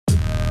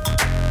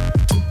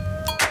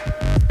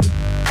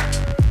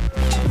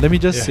let me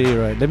just say,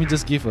 right, let me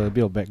just give a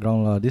bit of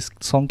background. This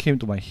song came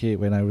to my head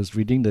when I was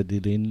reading the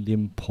Delaine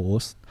Lim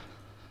post.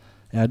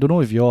 And I don't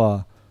know if you all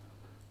are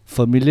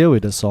familiar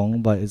with the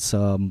song, but it's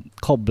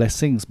called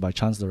Blessings by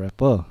Chance the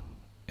Rapper.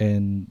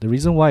 And the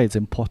reason why it's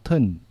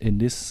important in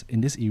this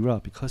era,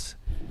 because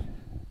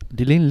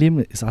Delaine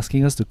Lim is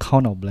asking us to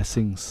count our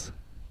blessings,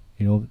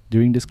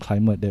 during this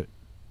climate that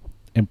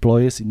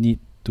employers need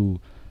to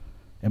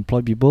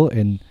employ people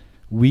and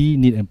we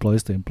need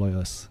employers to employ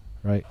us,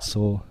 right?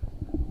 So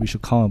we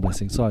should count our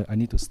blessings. So I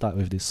need to start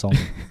with this song.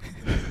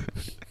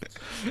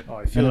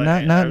 I feel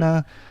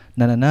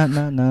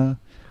Na.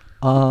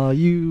 Are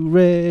you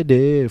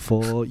ready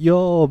for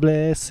your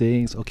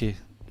blessings? Okay,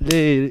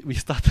 we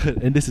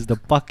started, and this is the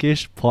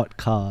Puckish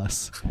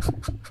podcast.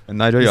 And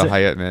Nigel, you're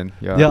hired, man.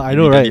 Yeah, I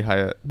know, right?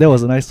 Hired. That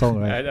was a nice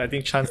song, right? I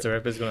think Chance the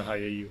Rapper is gonna hire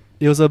you.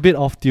 It was a bit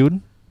off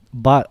tune,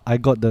 but I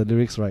got the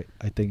lyrics right,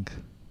 I think.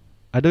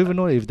 I don't even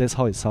know if that's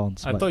how it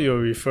sounds. I thought you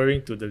were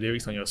referring to the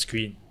lyrics on your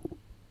screen.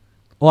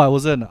 Oh, I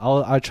wasn't.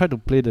 I tried to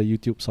play the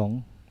YouTube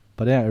song,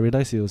 but then I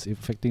realized it was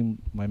affecting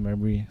my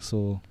memory,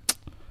 so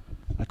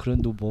I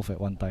couldn't do both at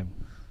one time.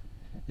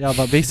 Yeah,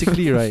 but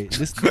basically, right,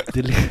 this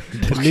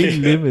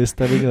Delaine Lim is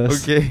telling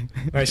us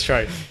Nice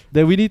try.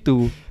 that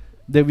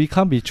we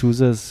can't be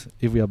choosers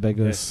if we are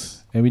beggars,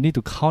 Yes. and we need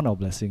to count our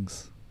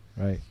blessings,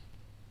 right?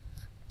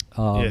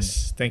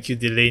 Yes, thank you,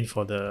 Delaine,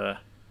 for the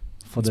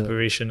For the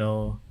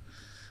inspirational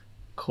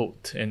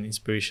quote and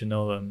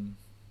inspirational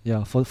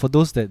for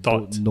those that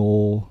thought. don't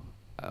know,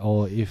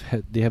 or if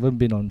they haven't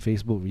been on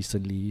Facebook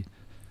recently,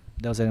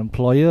 there was an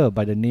employer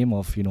by the name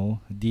of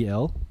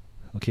DL.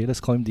 Okay, let's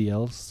call him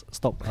DL.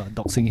 Stop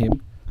doxing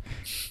him.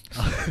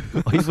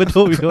 Even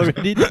though we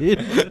already did.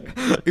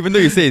 Even though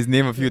you say his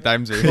name a few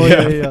times already.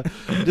 Oh yeah.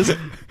 Just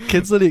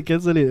cancel it.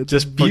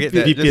 Just Forget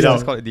that. beep it Just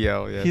out. call it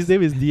DL. Yes. His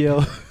name is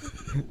DL.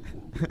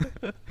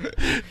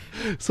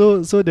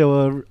 So there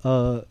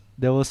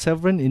were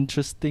several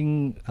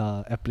interesting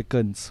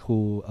applicants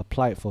who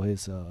applied for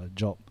his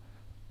job,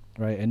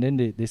 right? And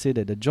then they say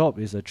that the job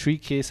is a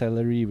 3K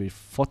salary with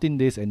 14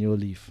 days annual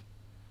leave,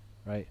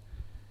 right?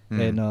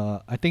 And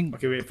I think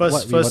Okay, wait.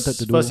 what we wanted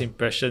to do, First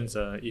impressions.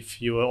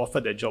 If you were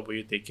offered that job, will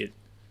you take it?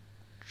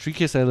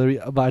 3K salary,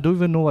 but I don't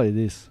even know what it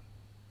is.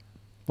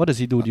 What does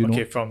he do? Do you know?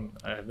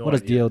 I have no What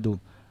does idea. DL do?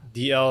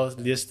 DL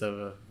lists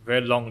a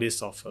very long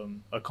list of Okay,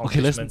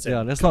 accomplishments. let's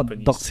and not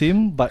companies. dox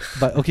him, but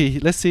okay,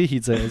 let's say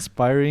he's an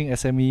aspiring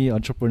SME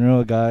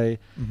entrepreneurial guy,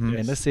 Mhm.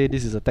 and let's say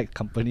this is a tech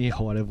company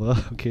or whatever.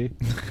 Okay,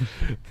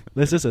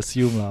 let's just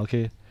assume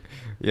okay.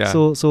 Yeah.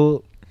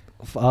 So,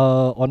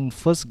 on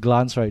first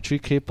glance, right,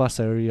 3K plus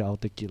salary, I'll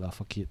take it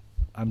Fuck it,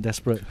 I'm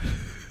desperate.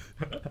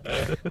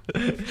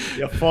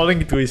 You're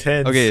falling into his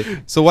hands. Okay,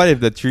 so what if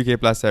the 3K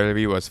plus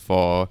salary was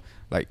for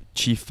like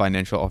chief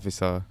financial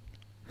officer?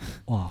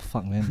 Oh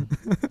fuck, man.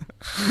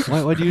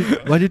 why do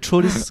you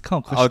throw this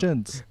kind of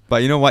questions?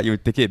 But you know what? You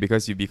would take it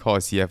because you'd be called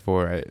a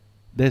CFO, right?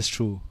 That's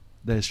true.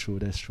 Yeah.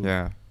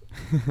 Yeah.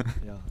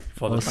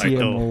 For Or the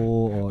title. CMO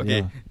or Okay.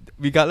 yeah.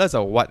 Regardless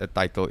of what the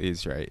title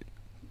is, right?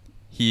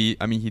 He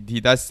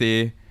does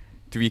say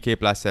 3K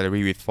plus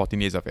salary with 14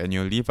 days of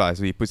annual leave, so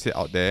he puts it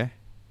out there.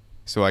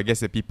 So I guess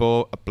the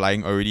people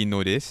applying already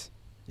know this.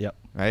 Yep.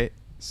 Right?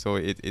 So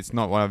it's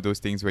not one of those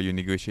things where you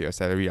negotiate your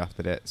salary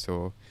after that.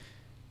 So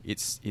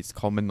it's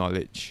common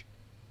knowledge.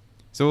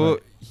 So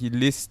Right. he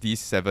lists these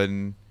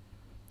 7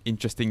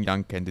 interesting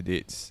young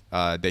candidates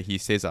that he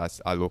says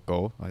are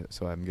local.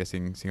 So I'm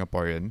guessing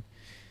Singaporean.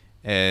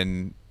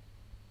 And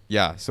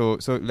yeah, so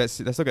let's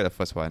look at the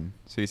first one.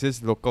 So he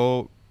says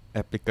local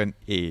applicant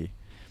A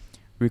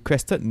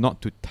requested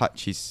not to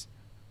touch his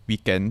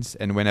weekends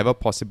and whenever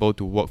possible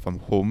to work from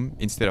home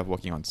instead of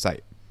working on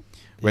site.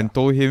 When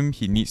told him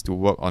he needs to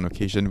work on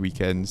occasion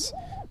weekends,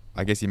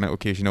 I guess he meant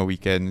occasional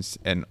weekends,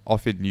 and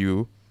off in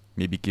lieu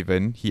may be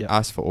given, he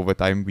asked for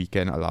overtime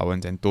weekend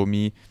allowance and told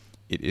me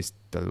it is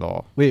the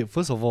law. Wait,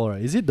 first of all,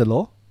 right, is it the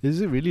law?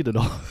 Is it really the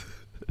law?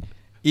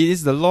 It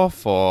is the law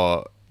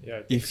for Yeah,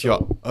 I think if so.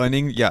 you're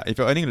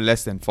earning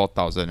less than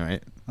 4,000,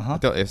 right? Uh-huh. I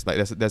thought it's like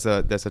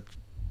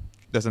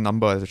there's a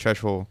number, there's a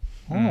threshold.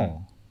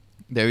 Oh.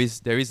 There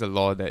is a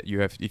law that you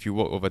have, if you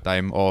work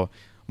overtime or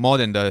more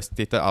than the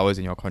stated hours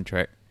in your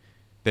contract,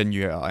 then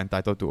you are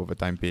entitled to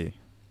overtime pay.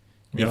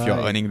 If you're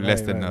earning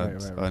less than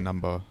a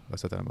number, a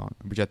certain amount,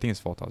 which I think is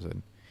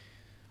 4,000.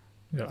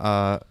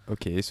 Yeah.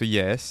 Okay, so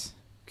yes.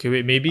 Okay,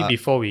 wait, maybe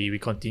before we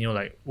continue,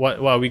 like what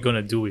are we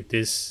gonna do with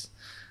this?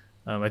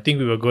 I think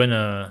we were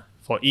gonna,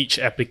 for each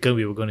applicant,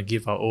 we were gonna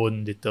give our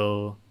own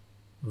little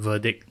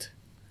verdict.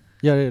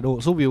 No.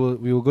 So we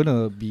were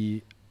gonna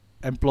be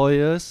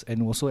employers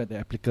and also at the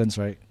applicants,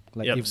 right?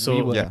 Like Yep, if so-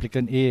 we were Yeah.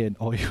 applicant A and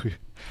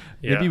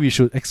Yeah. maybe we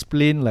should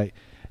explain, like,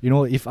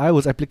 if I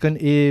was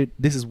applicant A,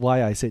 this is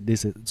why I said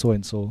this so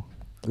and so.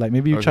 Like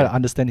maybe you try to Okay.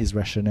 understand his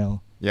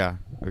rationale. Yeah,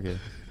 okay.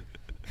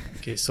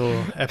 Okay,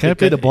 so Can I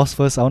play the boss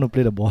first? I want to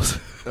play the boss.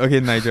 Okay,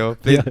 Nigel,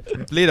 play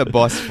the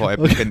boss for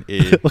applicant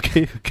A.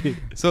 Okay.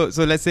 So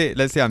let's say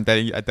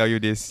I tell you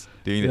this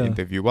during the Yeah.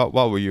 interview. What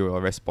will your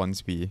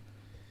response be?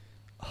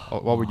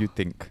 Or what would you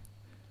think?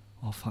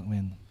 Oh fuck,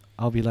 man.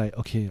 I'll be like,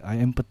 okay, I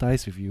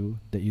empathize with you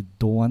that you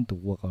don't want to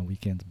work on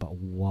weekends, but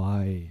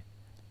why?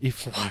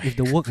 If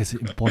the work is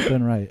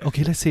important, right?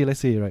 Okay, let's say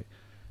right,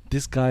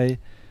 this guy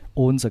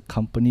owns a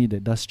company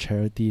that does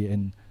charity,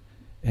 and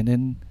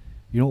then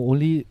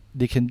only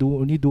they can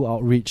do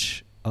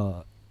outreach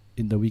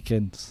in the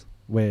weekends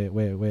where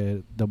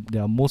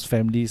there are most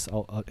families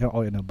out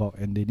and about,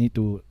 and they need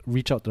to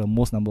reach out to the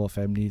most number of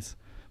families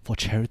for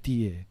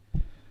charity.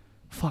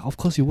 Fuck, of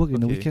course you work in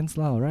the weekends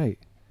lah, right?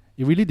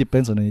 It really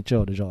depends on the nature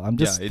of the job. I'm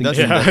just it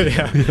thinking. does.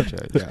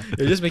 Yeah.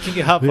 You're just making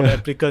it hard for the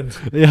applicant.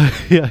 Yeah.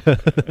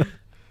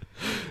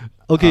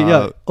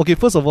 Okay, okay.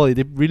 First of all,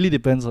 it really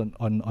depends on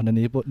the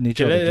nature of the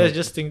job.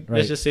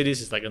 Let's just say this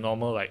is like a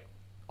normal like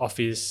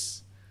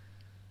office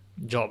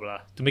job lah.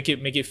 To make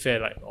it fair,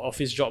 like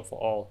office job for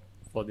all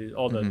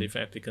the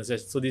different applicants.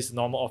 So this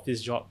normal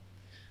office job,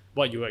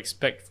 what you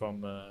expect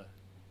from a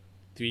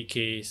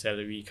 3K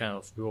salary kind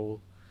of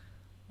role.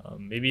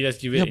 Maybe let's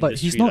give it. Yeah, but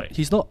he's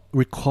not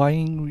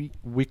requiring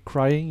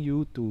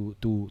you to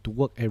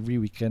work every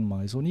weekend,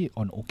 ma. It's only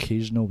on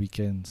occasional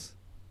weekends,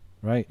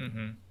 right?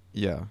 Mm-hmm.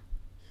 Yeah,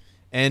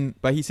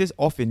 but he says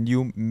off in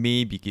lieu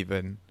may be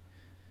given.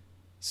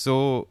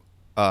 So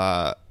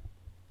I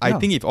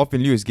think if off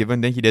in lieu is given,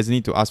 then he doesn't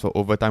need to ask for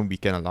overtime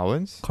weekend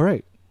allowance.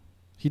 Correct.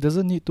 He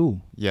doesn't need to.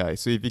 Yeah.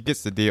 So if he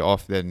gets the day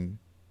off, then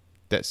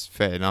that's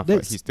fair enough.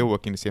 But he's still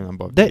working the same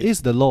number of days. That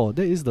is the law.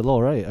 That is the law,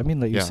 right? I mean,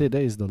 like you said,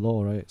 that is the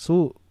law, right?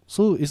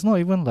 So it's not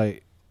even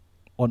like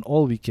on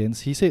all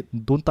weekends. He said,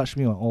 "Don't touch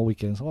me on all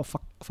weekends." Oh,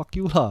 fuck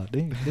you lah.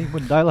 Then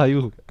even die lah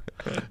you.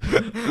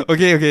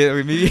 Okay,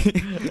 maybe.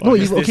 No,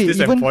 this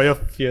even employer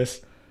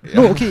fears.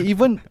 No, okay,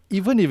 even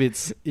if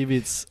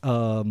it's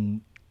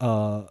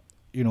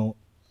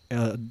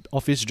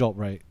office job,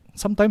 right?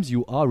 Sometimes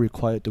you are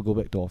required to go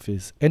back to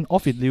office, and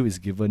off in lieu is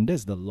given.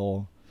 That's the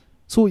law.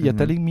 So you're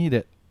telling me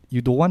that you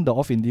don't want the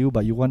off in lieu,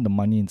 but you want the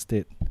money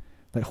instead.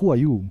 Like, who are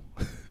you?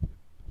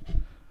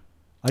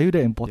 Are you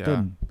that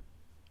important?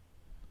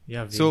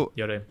 Yeah, Vin, so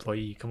you're the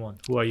employee. Come on,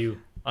 who are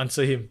you?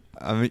 Answer him.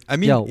 I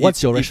mean, yeah.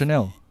 What's your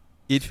rationale?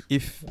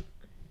 If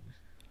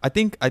I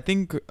think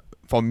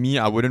for me,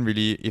 I wouldn't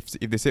really, if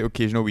they say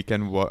occasional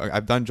weekend work,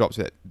 I've done jobs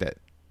that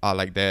are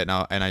like that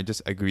now, and I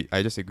just agreed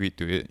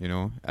to it.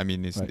 I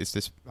mean, it's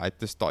just, I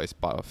just thought it's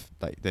part of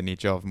like the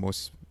nature of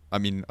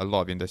a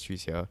lot of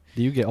industries here.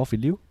 Do you get off in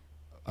lieu?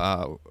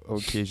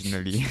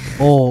 Occasionally.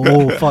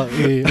 oh fuck.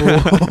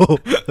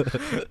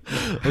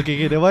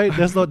 Okay, never mind.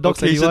 Let's not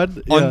dox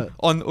anyone.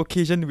 On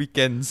occasion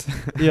weekends.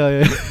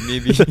 Yeah.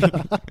 Maybe.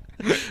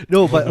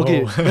 No, but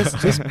okay, let's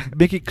just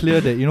make it clear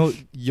that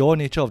your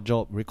nature of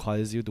job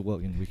requires you to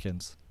work in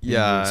weekends.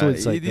 Yeah, so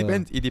it's like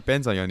it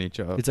depends on your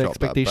nature of it's job. It's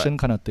an expectation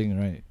kind of thing,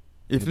 right?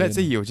 If let's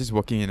say you're just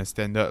working in a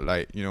standard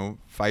like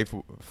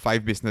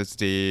five business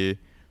day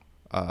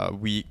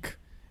week,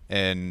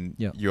 and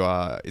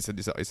it's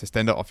a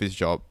standard office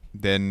job,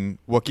 then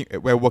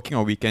working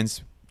on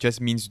weekends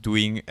just means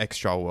doing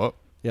extra work.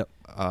 Yep.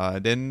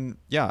 Then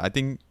I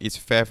think it's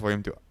fair for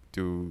him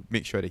to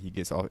make sure that he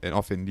gets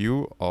off in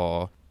lieu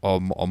or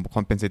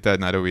compensated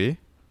another way.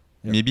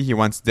 Yep. Maybe he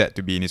wants that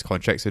to be in his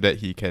contract so that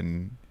he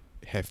can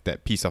have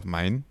that peace of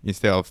mind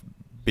instead of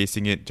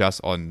basing it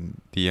just on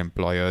the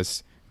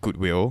employer's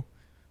goodwill.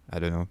 I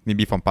don't know,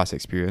 maybe from past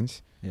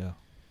experience. Yeah.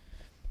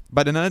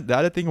 But the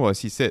other thing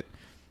was, he said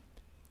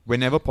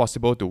whenever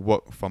possible to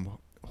work from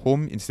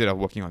home instead of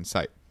working on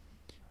site.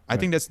 I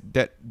think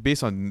that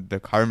based on the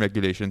current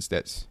regulations,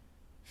 that's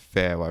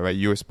fair, right?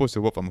 You're supposed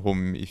to work from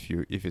home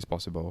if it's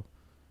possible.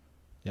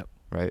 Yep.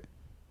 Right?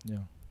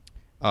 Yeah.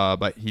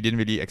 But he didn't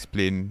really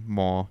explain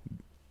more.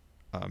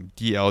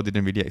 DL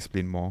didn't really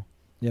explain more.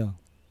 Yeah.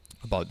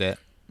 About that.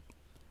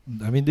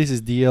 I mean, this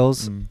is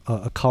DL's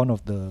account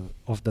of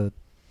the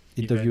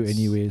interview events.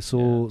 Anyway.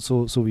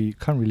 So we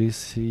can't really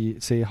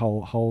say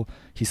how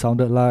he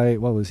sounded like,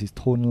 what was his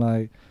tone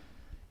like,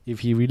 if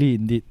he really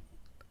indeed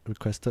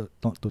requested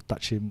not to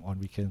touch him on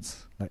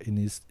weekends, like in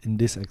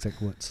these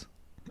exact words.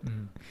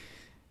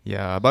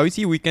 Yeah, but we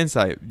see weekends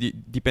like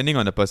depending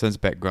on the person's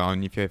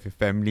background. If you have a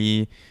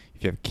family,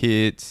 if you have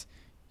kids,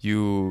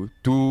 you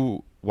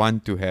do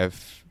want to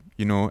have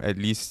at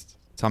least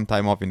some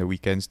time off in the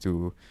weekends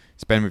to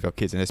spend with your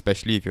kids, and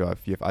especially if you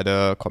have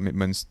other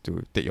commitments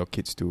to take your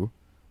kids to.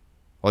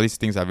 All these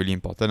things are really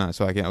important,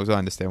 so I can also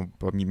understand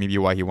maybe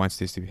why he wants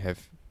this to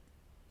have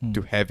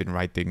in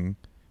writing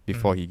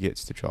before he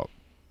gets the job.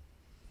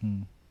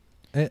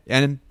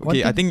 And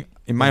okay, I think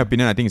in my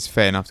opinion, I think it's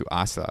fair enough to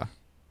ask lah.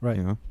 Right.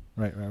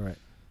 Right.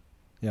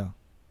 Yeah,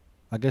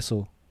 I guess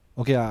so.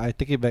 Okay, I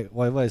take it back.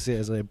 Whatever I say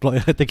as an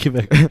employer, I take it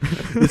back.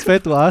 It's fair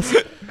to ask,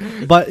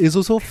 but it's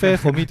also fair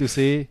for me to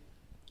say,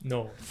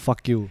 no,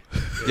 fuck you.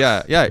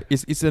 Yeah.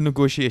 It's a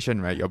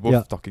negotiation, right? You're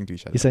both talking to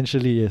each other.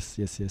 Essentially,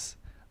 yes.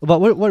 But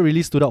what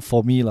really stood out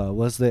for me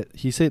was that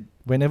he said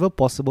whenever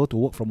possible to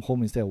work from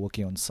home instead of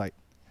working on site.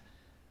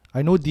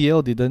 I know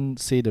DL didn't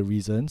say the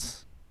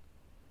reasons,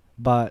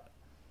 but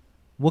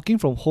working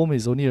from home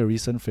is only a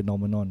recent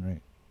phenomenon,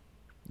 right?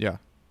 Yeah.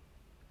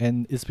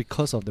 And it's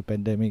because of the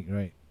pandemic,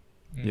 right?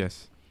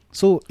 Yes.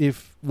 So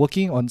if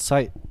working on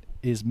site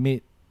is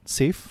made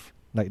safe,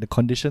 like the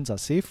conditions are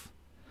safe,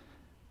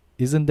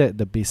 isn't that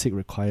the basic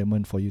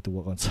requirement for you to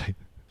work on site?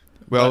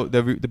 Well,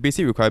 the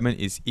basic requirement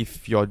is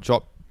if your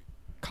job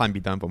can't be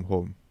done from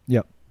home.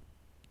 Yep.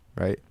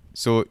 Right?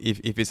 So if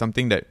it's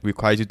something that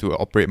requires you to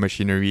operate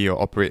machinery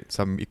or operate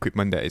some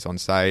equipment that is on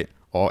site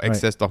or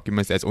access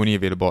documents that's only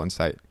available on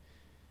site,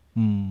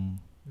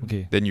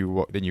 Okay. then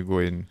you go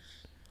in.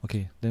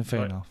 Okay, then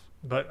fair enough.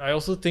 But I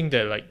also think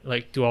that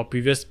like to our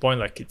previous point,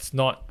 like it's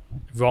not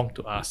wrong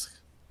to ask.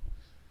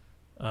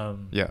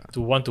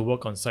 To want to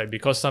work on site,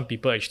 because some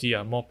people actually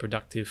are more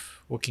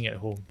productive working at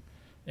home,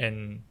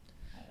 and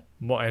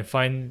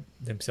find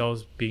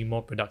themselves being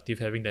more productive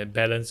having that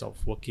balance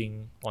of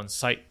working on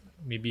site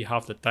maybe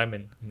half the time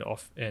and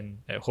and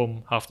at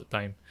home half the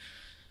time.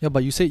 Yeah,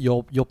 but you said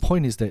your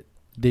point is that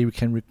they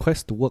can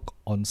request to work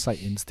on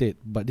site instead,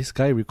 but this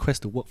guy requests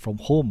to work from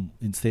home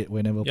instead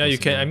whenever possible. You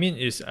can. I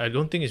mean, I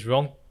don't think it's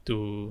wrong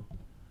to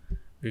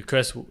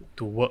request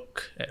to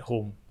work at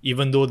home,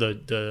 even though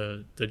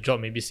the job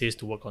maybe says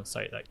to work on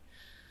site. Like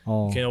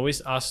you can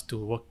always ask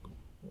to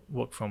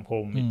work from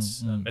home.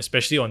 It's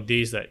especially on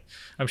days that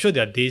I'm sure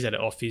there are days at the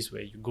office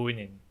where you go in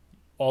and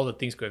all the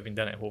things could have been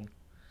done at home.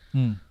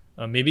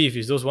 Maybe if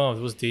it's one of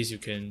those days, you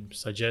can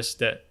suggest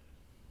that.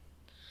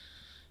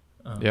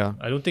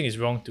 I don't think it's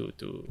wrong to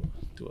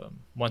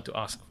want to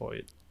ask for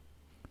it.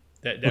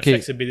 That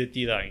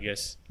flexibility, I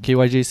guess.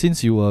 KYJ,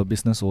 since you were a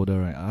business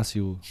owner, right, I ask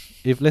you,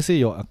 if let's say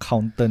your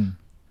accountant,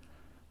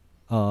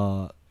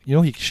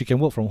 she can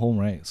work from home,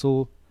 right?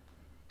 So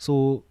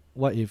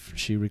what if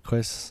she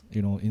requests,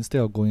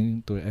 instead of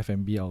going to an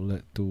F&B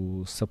outlet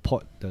to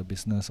support the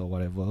business or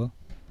whatever,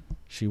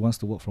 she wants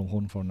to work from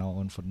home from now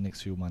on for the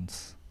next few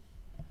months?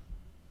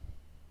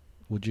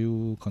 Would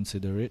you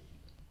consider it?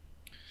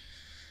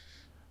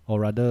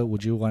 Or rather,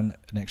 would you want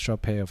an extra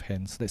pair of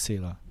hands? Let's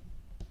say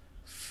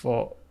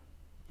For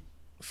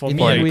in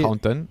me, any way,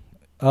 accountant.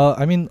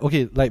 I mean,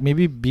 okay, like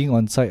maybe being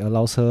on site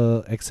allows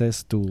her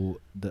access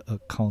to the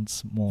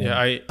accounts more. Yeah,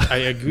 I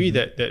agree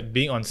that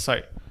being on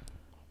site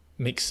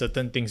makes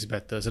certain things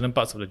better, certain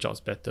parts of the jobs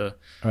better.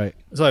 Right.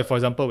 So, like for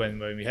example, when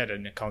we had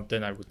an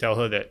accountant, I would tell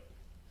her that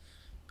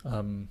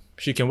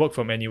she can work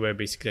from anywhere.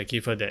 Basically, I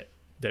give her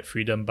that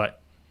freedom,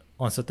 but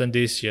on certain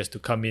days she has to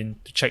come in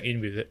to check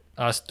in with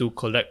us to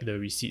collect the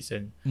receipts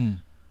and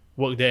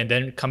work there, and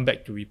then come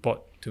back to report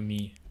to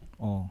me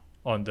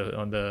on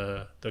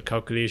the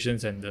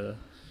calculations and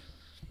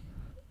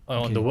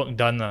on the work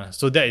done.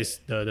 So that is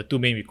the two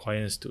main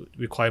requirements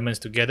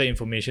to gather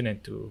information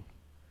and to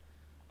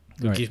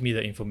give me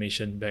the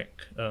information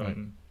back.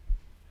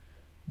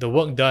 The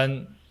work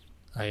done,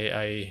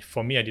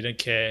 for me, I didn't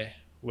care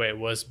where it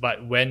was,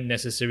 but when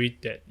necessary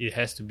that it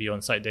has to be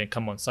on site, then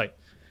come on site.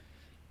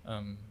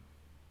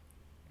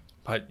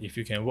 But if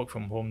you can work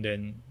from home,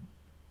 then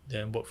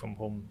work from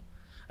home.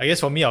 I guess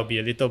for me, I'll be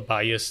a little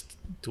biased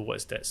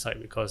towards that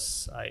side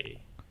because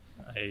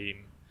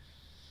I'm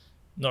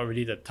not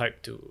really the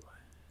type to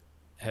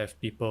have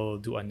people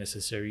do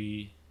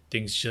unnecessary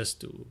things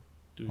just to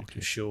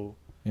show.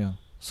 Yeah.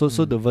 So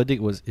the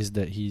verdict is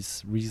that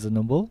he's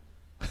reasonable.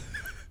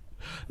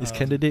 Is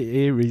candidate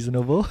A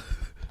reasonable?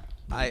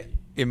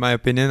 In my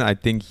opinion, I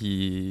think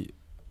he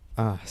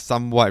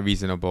somewhat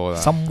reasonable.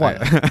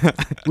 Somewhat.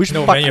 Which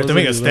no, part man, you have to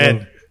make a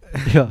stand.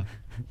 Yeah.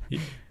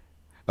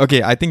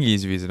 Okay, I think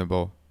he's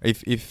reasonable.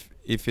 If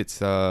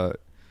it's I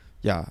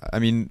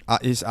mean,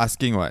 he's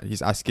asking what?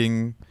 He's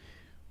asking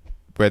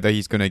whether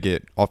he's gonna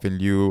get off in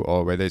lieu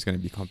or whether he's gonna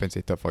be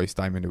compensated for his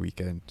time in the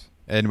weekend,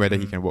 and whether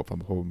he can work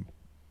from home.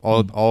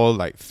 All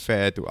like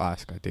fair to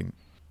ask, I think.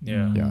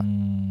 Yeah.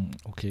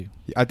 Okay.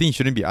 I think he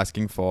shouldn't be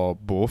asking for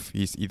both.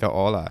 He's either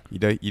or.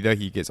 Either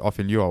he gets off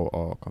in lieu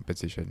or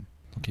compensation.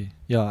 Okay.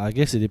 Yeah, I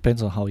guess it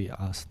depends on how he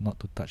asks, not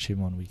to touch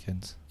him on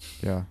weekends.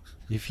 Yeah.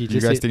 If he Do you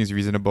just guys said, think it's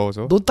reasonable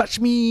also? don't touch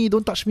me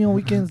on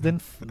weekends, then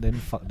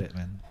fuck that,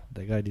 man.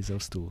 That guy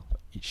deserves to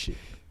eat shit.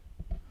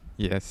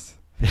 Yes.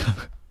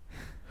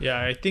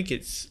 Yeah, I think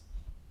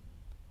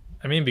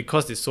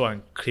because it's so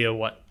unclear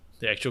what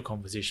the actual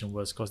conversation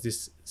was, because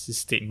this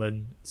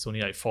statement is only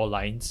like 4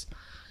 lines.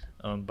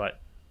 But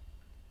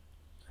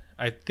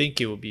I think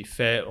it would be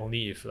fair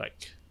only if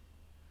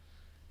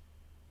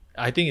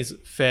I think it's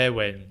fair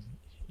when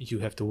you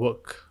have to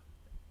work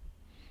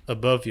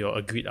above your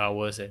agreed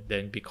hours and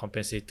then be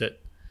compensated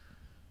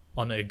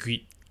on an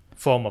agreed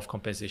form of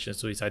compensation.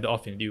 So it's either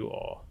off in lieu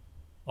or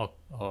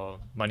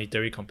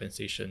monetary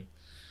compensation.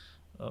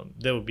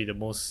 That would be the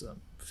most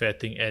fair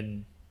thing,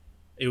 and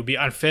it would be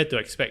unfair to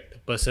expect the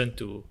person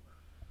to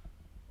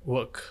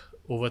work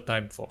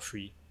overtime for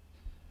free.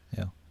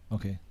 Yeah.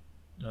 Okay.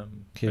 I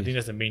think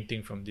that's the main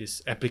thing from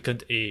this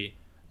applicant A.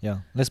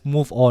 Yeah, let's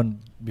move on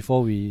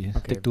before we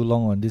take too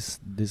long on this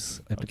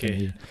applicant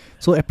Okay. A.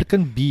 So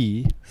applicant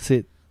B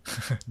said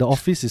the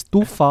office is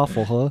too far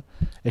for her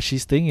as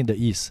she's staying in the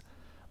east,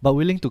 but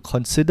willing to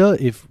consider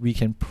if we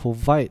can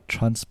provide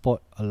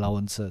transport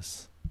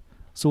allowances.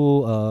 So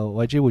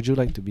YJ, would you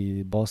like to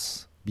be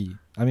boss B?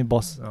 I mean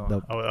boss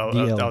the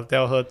DL. I'll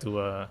tell her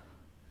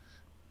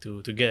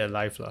to get a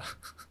life lah.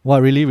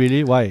 What,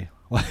 really? Why?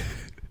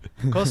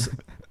 Because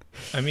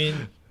I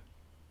mean,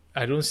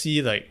 I don't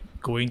see like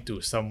going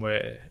to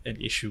somewhere an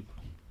issue,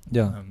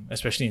 Yeah.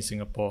 especially in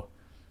Singapore.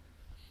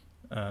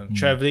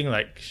 Traveling,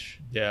 like,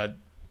 yeah,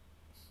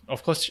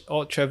 of course,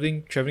 all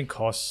traveling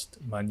costs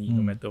money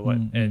no matter what,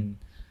 and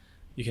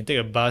you can take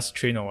a bus,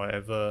 train, or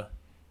whatever.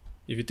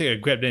 If you take a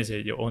Grab, then it's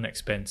at your own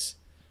expense.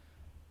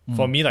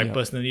 For me, like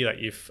personally, like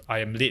if I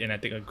am late and I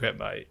take a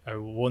Grab, I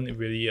won't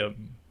really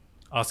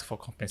ask for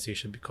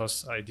compensation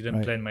because I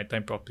didn't plan my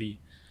time properly.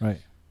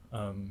 Right.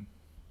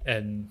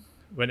 And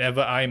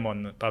whenever I'm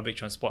on public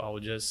transport, I'll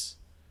just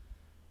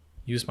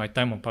use my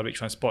time on public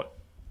transport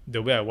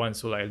the way I want.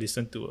 So like I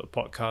listen to a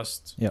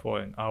podcast for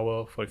an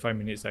hour, 45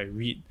 minutes. I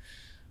read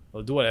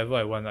or do whatever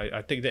I want.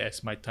 I take that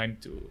as my time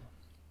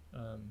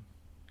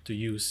to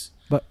use.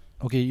 But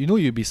okay,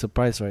 you'd be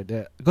surprised, right?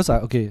 That because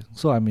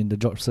so I'm in the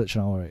job search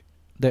now, right?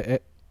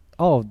 That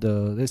out of the,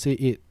 let's say,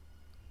 8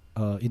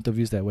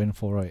 interviews that I went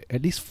for, right,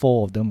 at least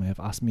 4 of them have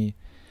asked me,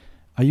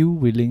 "Are you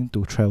willing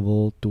to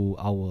travel to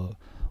our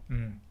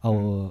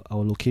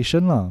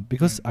location, lah?"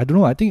 Because I don't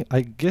know.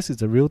 I guess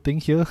it's a real thing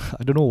here.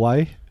 I don't know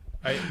why.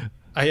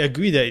 I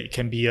agree that it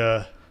can be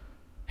a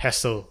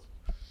hassle.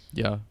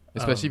 Yeah,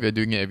 especially if you're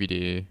doing it every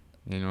day.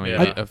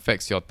 Yeah. It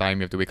affects your time.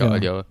 You have to wake up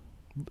earlier.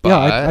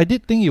 I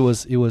did think it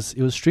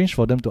was strange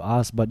for them to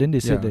ask, but then they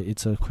said that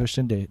it's a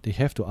question that they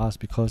have to ask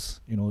because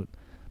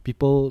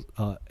people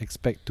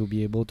expect to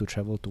be able to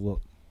travel to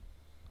work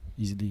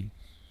easily.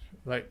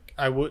 Like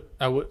I would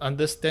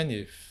understand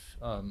if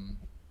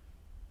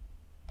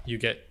you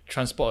get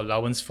transport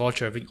allowance for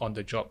traveling on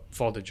the job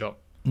for the job.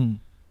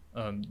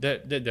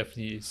 That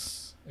definitely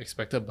is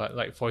expected. But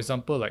like for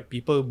example, like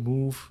people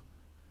move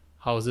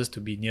houses to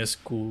be near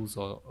schools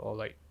or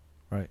like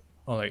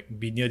or like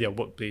be near their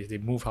workplace. They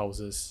move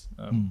houses.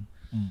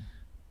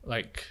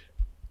 Like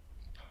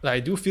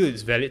I do feel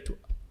it's valid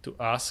to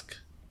ask,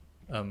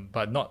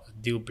 but not a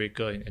deal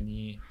breaker in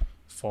any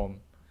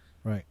form.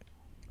 Right.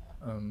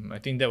 I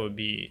think that would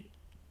be.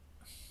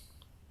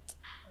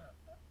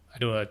 I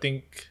don't know. I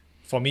think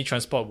for me,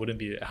 transport wouldn't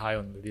be high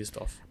on the list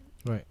of.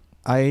 Right.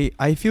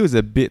 I feel it's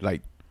a bit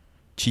like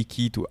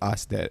cheeky to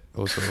ask that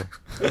also.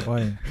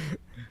 Why?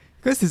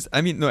 Because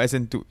as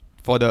in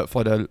for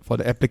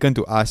the applicant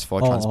to ask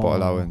for transport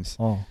allowance.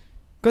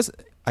 Because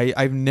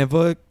I've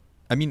never,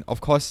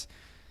 of course,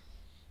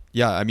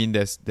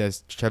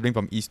 there's traveling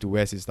from east to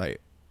west is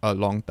like a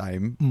long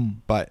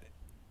time. But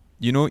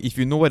if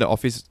you know where the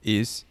office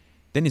is,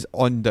 then it's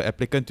on the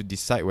applicant to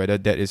decide whether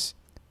that is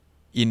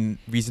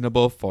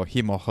reasonable for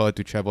him or her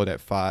to travel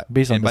that far.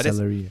 Based on the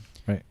salary,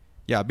 right?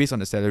 Yeah, based on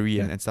the salary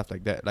and stuff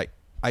like that. Like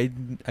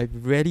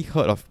I've rarely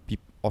heard of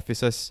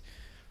officers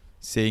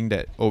saying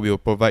that, we'll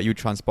provide you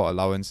transport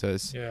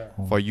allowances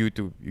for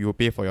you'll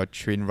pay for your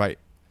train ride.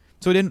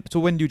 So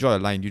when do you draw a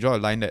line? You draw a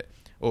line that,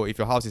 if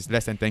your house is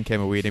less than 10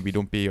 km away, then we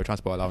don't pay your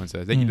transport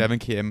allowances. Then 11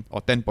 km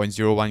or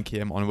 10.01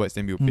 km onwards,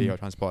 then we'll pay your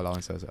transport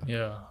allowances.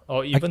 Yeah,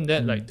 or even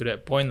like to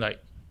that point, like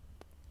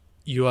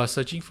you are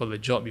searching for the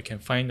job, you can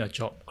find a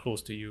job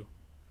close to you.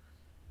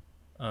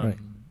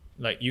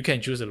 Like you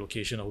can choose the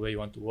location of where you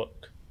want to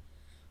work.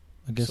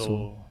 I guess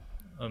so.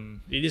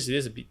 It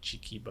is a bit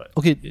cheeky, but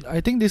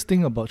I think this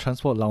thing about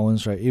transport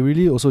allowance, right, it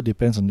really also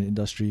depends on the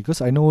industry, because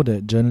I know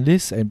that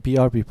journalists and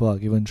PR people are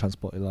given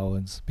transport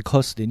allowance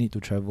because they need to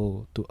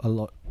travel to a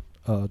lot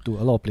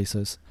of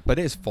places. But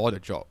that is for the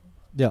job.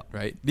 Yeah.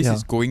 Right? This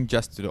is going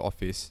just to the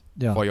office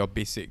for your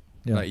basic.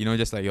 Yeah. Like,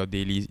 just like your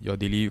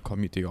daily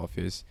commute to your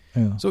office.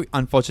 Yeah. So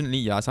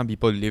unfortunately, some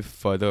people live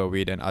further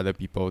away than other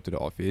people to the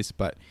office,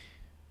 but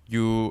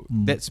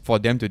that's for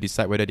them to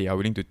decide whether they are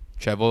willing to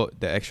travel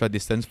the extra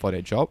distance for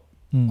their job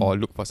or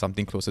look for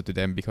something closer to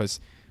them,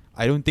 because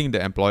I don't think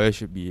the employer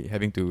should be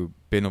having to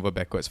bend over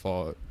backwards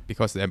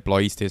because the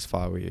employee stays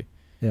far away.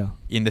 Yeah.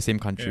 In the same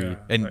country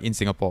and in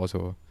Singapore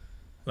also.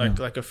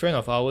 Like a friend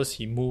of ours,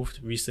 he moved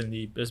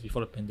recently just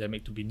before the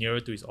pandemic to be nearer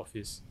to his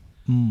office.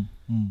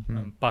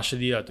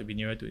 Partially to be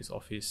nearer to his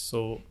office.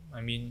 So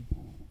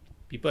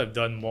people have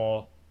done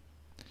more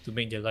to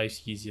make their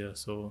lives easier.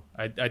 So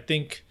I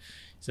think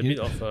it's a bit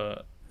of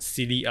a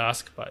silly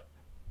ask, but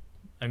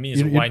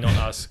why not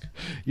ask?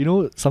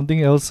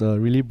 Something else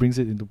really brings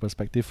it into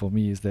perspective for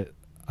me is that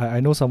I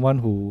know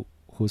someone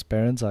whose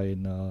parents are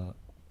in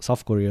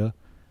South Korea,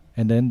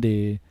 and then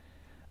the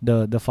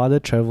father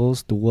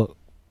travels to work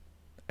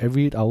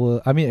every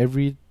hour.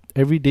 Every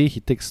day he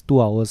takes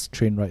 2 hours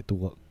train ride to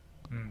work.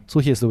 So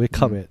he has to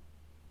wake up at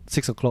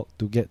 6 o'clock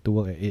to get to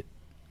work at 8.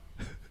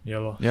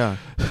 Yeah.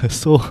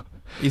 So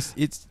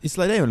it's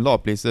like that in a lot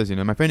of places.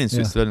 My friend in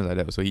Switzerland is like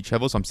that. So he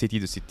travels from city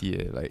to city.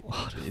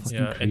 It's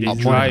and they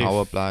drive an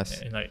hour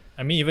plus.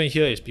 And even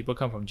here is people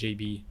come from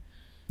JB.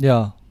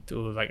 Yeah.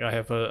 To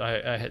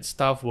I had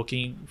staff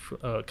working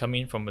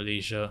coming from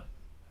Malaysia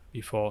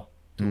before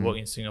to work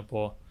in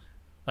Singapore,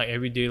 like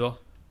every day lor.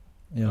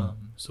 Yeah.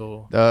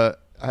 So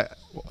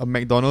a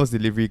McDonald's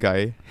delivery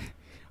guy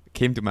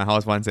came to my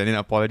house once and then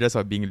apologized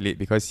for being late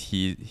because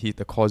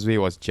the causeway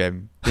was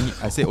jammed. Then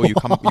I said, you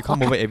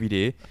come over every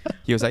day?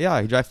 He was like, yeah,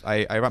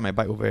 I ride my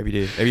bike over every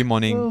day, every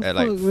morning at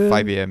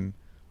 5 a.m.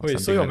 Wait,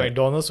 so your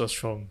McDonald's was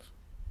from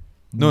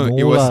No,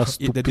 it lah, was the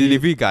stupid.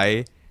 delivery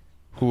guy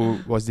who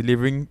was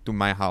delivering to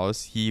my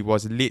house. He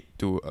was late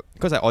to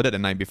because I ordered the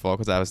night before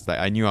because I was like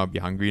I knew I'd be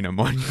hungry in the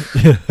morning.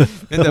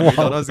 Then the Wow.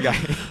 McDonald's guy,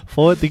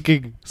 Forward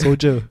thinking,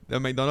 soldier. the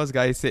McDonald's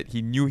guy said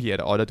he knew he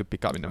had ordered to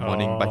pick up in the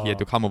morning, but he had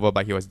to come over,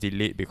 but he was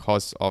delayed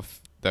because of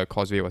the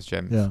causeway was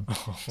jammed. Yeah,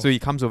 So he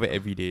comes over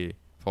every day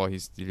for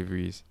his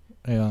deliveries.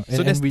 yeah.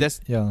 So that's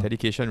yeah.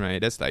 dedication,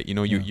 right? That's like, you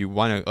know, Yeah. you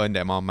want to earn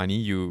that amount of money,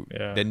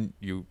 Yeah. then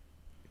you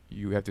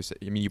have to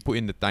you put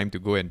in the time to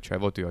go and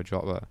travel to your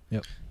job.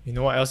 You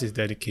know what else is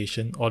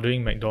dedication?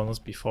 Ordering McDonald's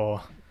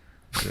before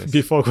Yes.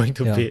 before going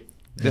to Yeah. bed.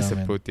 That's Yeah, a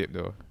man. pro tip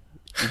though.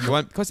 If you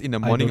want, because in the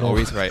I morning don't know.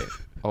 always, right,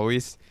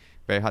 always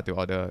very hard to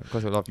order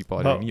because a lot of people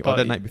order. But- You but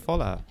order it- night before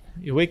lah.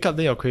 You wake up,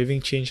 then your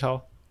craving change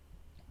how?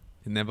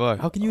 Never.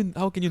 How can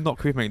you not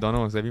crave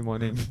McDonald's every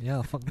morning?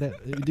 Yeah, fuck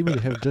that. We didn't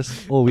have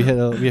just. Oh, we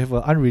have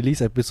an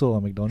unreleased episode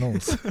on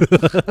McDonald's. we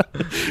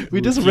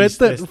We'll just tease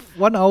rented this.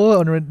 1 hour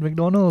on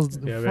McDonald's.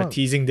 Yeah, we're Fuck.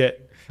 teasing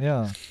that.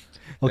 Yeah.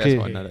 That's Okay,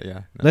 for another,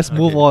 yeah. let's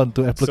move Okay. on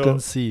to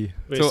applicant So- C.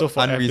 Wait, So so for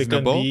applicant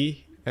unreasonable?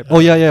 B, Oh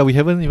yeah, we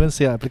haven't even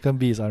said applicant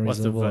B is what's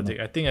the unreasonable. or not. verdict?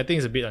 I think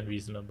it's a bit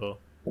unreasonable.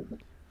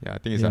 Yeah, I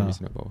think it's Yeah.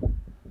 unreasonable.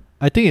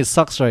 I think it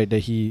sucks, right, that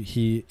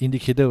he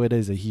indicated whether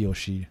it's a he or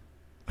she.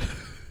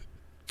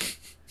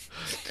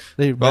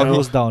 Then it Well,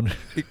 narrows down.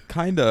 He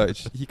kind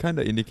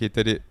of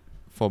indicated it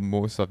for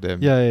most of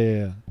them.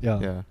 Yeah.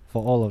 Yeah.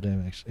 For all of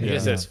them, actually. I Yeah.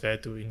 guess that's fair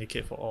to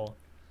indicate for all.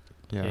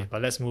 Yeah. Okay,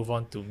 but let's move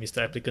on to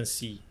Mr. Applicant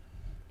C.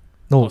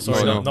 No, Oh, sorry,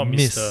 it's not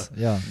Miss. Mr..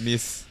 Yeah.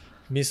 Miss.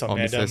 Miss or Or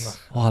Madam. Mrs..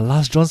 Wow,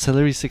 last John's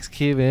salary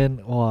 6K,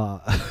 man.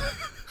 Wow.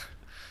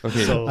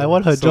 Okay. So- I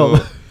want her so,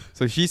 job.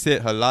 So she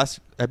said her last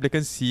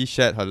applicant C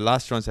shared her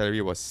last round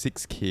salary was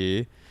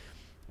 6K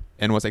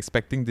and was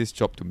expecting this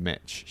job to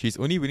match. She's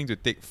only willing to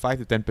take 5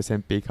 to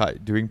 10% pay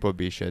cut during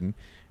probation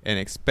and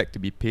expect to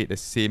be paid the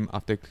same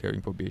after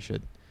clearing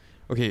probation.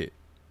 Okay.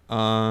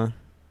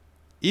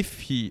 If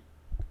he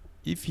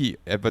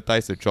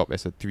advertised the job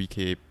as a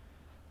 3K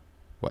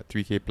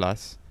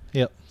plus.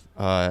 Yep.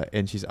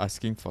 And she's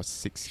asking for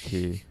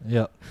 6K.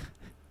 Yeah.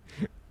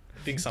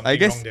 I think something I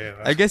guess wrong there.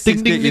 I guess Ding,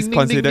 6K ding, is ding,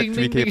 considered ding,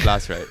 ding, 3K ding.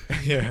 plus, right?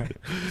 yeah.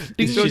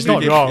 Ding, She's ding, not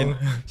ding. wrong.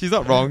 She's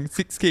not wrong.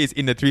 6K is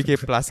in the 3K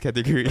plus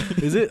category.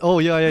 Is it? Oh,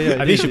 yeah.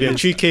 I think it should be a is.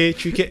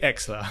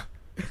 3K lah.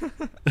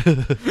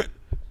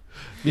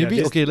 Maybe,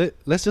 Yeah, okay,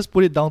 let's just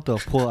put it down to a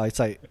poor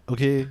eyesight.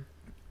 Okay.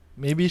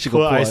 Maybe she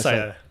Poor got poor eyesight.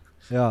 eyesight.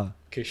 Yeah.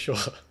 Okay, sure.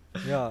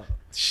 Yeah.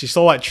 She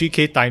saw what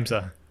 3K times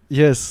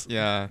Yes.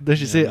 Yeah. Then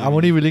she said, I'm maybe.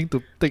 only willing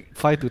to take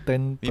 5 to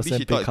 10% Maybe she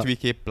pay thought cut.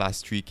 3K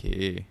plus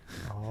 3K.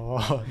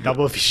 Oh,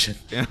 double vision.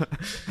 Yeah.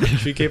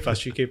 3K plus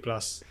 3K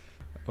plus.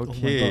 Oh my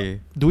Okay.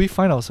 God. Do we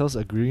find ourselves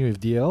agreeing with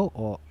DL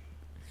or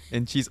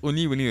And she's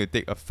only willing to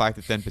take a 5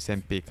 to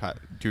 10% pay cut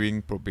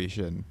during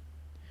probation.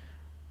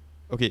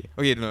 Okay,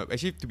 no,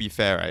 actually to be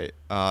fair, right?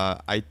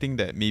 I think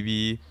that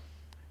maybe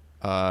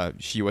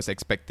she was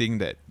expecting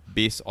that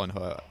based on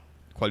her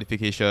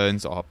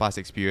qualifications or her past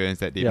experience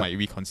that they Yeah. might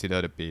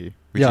reconsider the pay,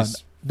 which Yeah,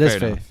 is that's fair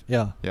fair. enough.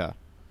 Yeah. Yeah.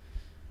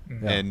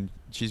 Mm. Yeah. And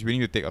she's willing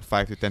to take a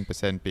 5 to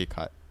 10% pay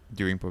cut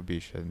during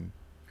probation,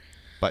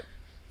 but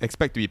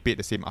expect to be paid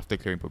the same after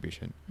clearing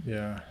probation.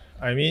 Yeah.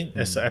 I mean,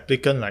 as an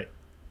applicant, like,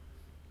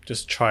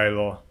 just try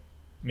lor.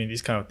 I mean,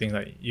 these kind of things,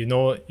 like, you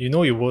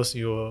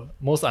will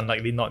most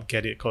unlikely not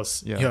get it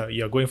because Yeah.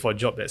 you're going for a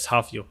job that's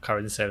half your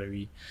current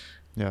salary.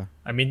 Yeah.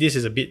 I mean, this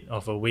is a bit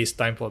of a waste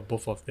time for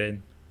both of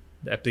them,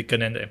 the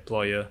applicant and the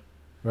employer,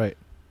 Right.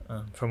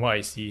 from what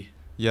I see.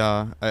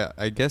 Yeah,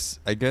 I guess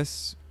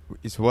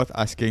it's worth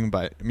asking,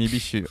 but maybe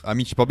she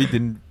probably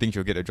didn't think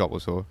she'll get a job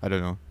also. I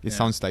don't know. It Yeah.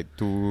 sounds like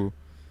too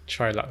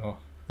Try luck, oh.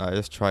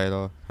 just try it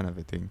or kind of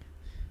a thing.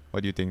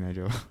 What do you think,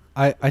 Nigel?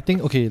 I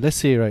think, okay, let's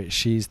say, right,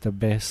 she's the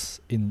best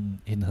in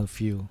her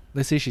field.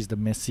 Let's say she's the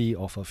Messi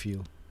of her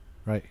field,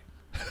 right?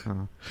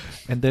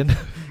 And then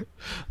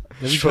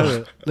let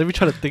me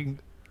try to think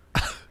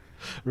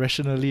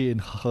rationally in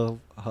her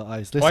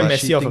eyes. Let's Why say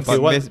Messi she of her thinks-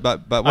 field?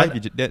 What- But what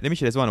if that means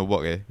she doesn't want to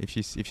work, If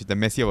she's the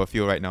Messi of her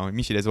field right now, it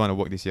means she doesn't want to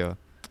work this year.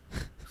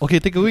 Okay,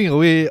 taking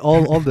away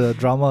all the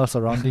drama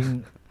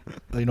surrounding,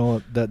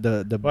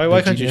 the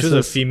Why can't you choose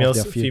a geniuses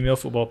of their field. female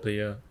football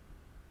player?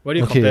 Why do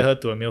you Okay. compare her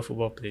to a male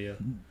football player?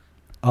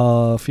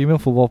 Female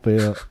football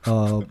player,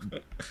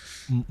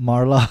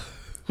 Marla.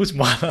 Who's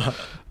Mala?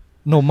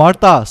 No,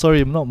 Marta.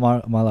 Sorry, not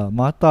Marla.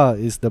 Marta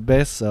is the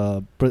best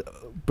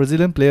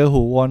Brazilian player who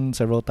won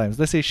several times.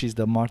 Let's say she's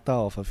the Marta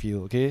of her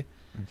field, okay?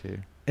 Okay.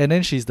 And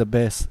then she's the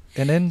best.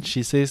 And then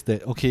she says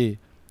that, okay,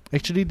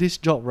 actually this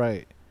job,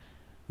 right,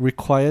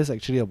 requires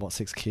actually about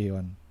 6K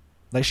one.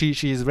 Like she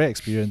is very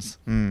experienced,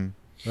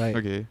 right?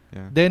 Okay.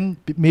 Yeah. Then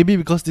maybe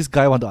because this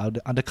guy want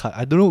to undercut.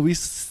 I don't know.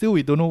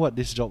 We don't know what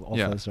this job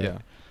offers, right? Yeah.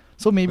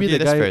 So maybe Okay,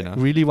 the that's fair guy enough.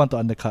 really want to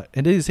undercut.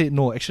 And then he said,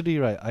 no, actually,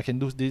 right, I can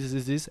do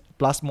this,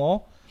 plus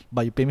more,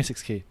 but you pay me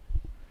 6K.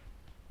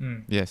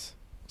 Mm. Yes.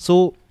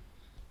 So,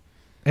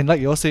 and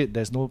like you all said,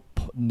 there's no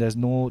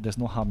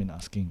harm in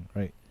asking,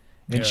 right?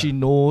 And Yeah. she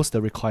knows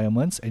the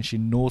requirements and she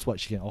knows what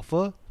she can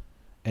offer,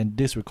 and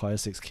this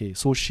requires 6K.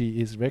 So she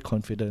is very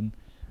confident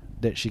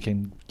that she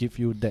can give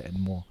you that and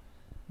more.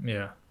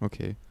 Yeah.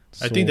 Okay.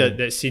 I think So-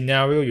 that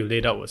scenario you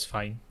laid out was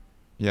fine.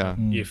 Yeah.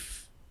 Mm.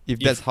 If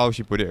that's how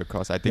she put it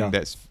across, I think Yeah.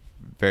 that's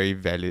very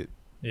valid.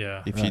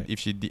 Yeah. If Right. if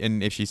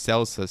she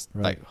sells her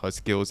Right. like her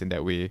skills in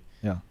that way,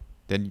 Yeah.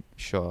 then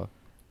sure.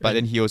 But And-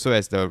 then he also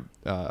has the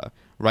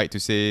right to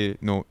say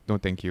no,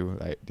 thank you.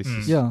 Like this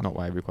is Yeah. not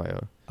what I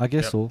require. I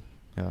guess Yep. so.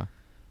 Yeah.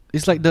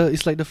 It's like the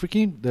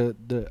freaking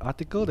the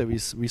article that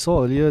we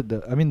saw earlier.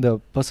 The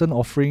person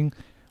offering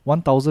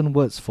 1,000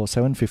 words for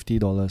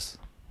 $750,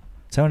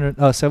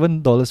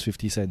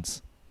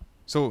 $7.50.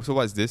 So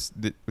what's this?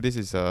 This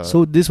is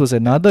So this was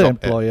another job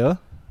employer,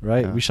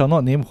 right? Yeah. We shall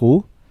not name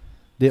who.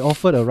 They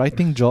offered a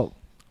writing job,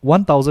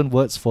 1,000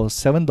 words for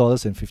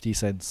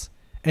 $7.50.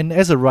 And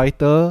as a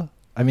writer,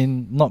 I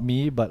mean, not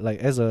me, but like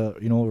as a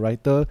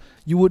writer,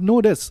 you would know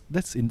that's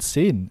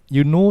insane.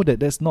 You know that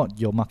that's not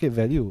your market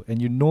value,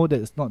 and you know that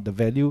it's not the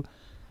value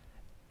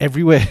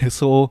everywhere.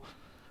 So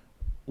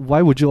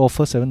why would you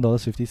offer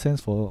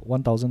 $7.50 for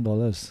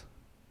 $1,000?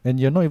 And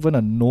you're not even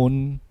a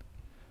known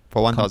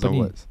for 1,000 company.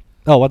 words.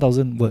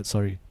 1,000 words.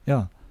 Sorry,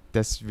 yeah.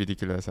 That's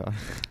ridiculous.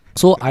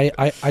 So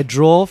I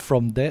draw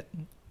from that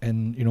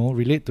and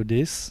relate to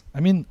this. I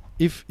mean,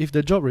 if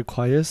the job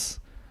requires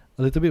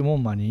a little bit more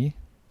money,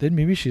 then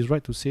maybe she's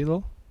right to say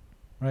so,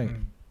 right?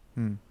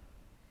 Mm.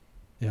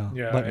 Yeah.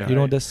 Yeah, But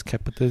yeah. that's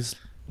capitalist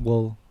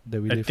world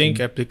that we I live think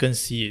in. applicant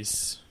C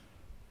is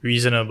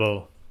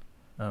reasonable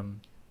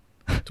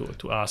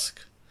to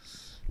ask.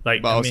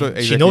 Like, But I also mean,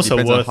 exactly she knows her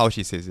depends on worth. how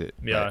she says it.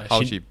 Yeah, like how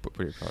she- she put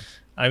it across.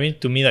 I mean,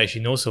 to me, like, she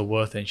knows her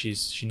worth, and she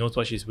knows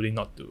what she's willing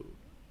not to,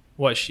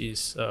 what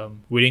she's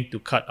willing to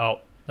cut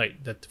out.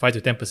 Like the 5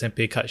 to 10%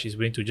 pay cut, she's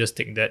willing to just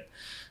take that.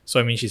 So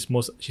I mean, she's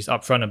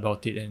upfront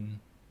about it, and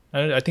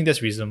I think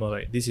that's reasonable.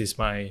 Like, this is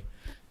my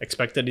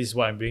expected. This is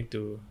what I'm willing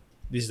to.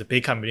 This is the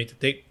pay cut I'm willing to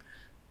take.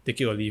 Take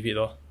it or leave it,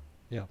 or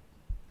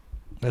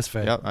That's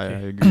fair. Yeah, I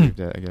agree with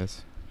that, I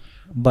guess.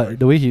 But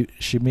the way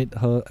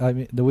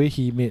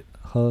he made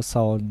her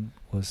sound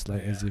was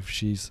like as Yeah. if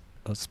she's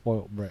a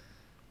spoiled brat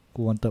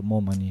who wanted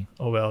more money.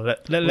 oh well.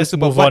 Let's So,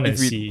 but move what on if and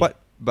we- see.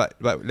 But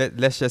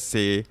let's just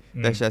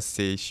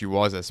say she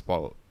was a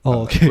spoiled.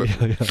 Oh, okay. brat.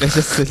 Yeah, yeah. Let's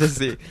just say just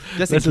in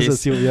Let's case. just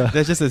assume, yeah.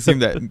 Let's just assume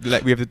that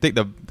like we have to take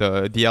the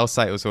DL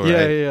side also, Yeah,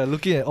 right? yeah, yeah.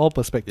 Looking at all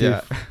perspective.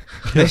 Yeah.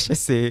 Let's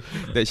just say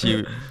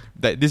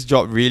that this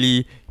job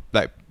really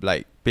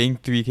like paying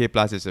 3K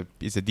plus is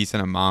a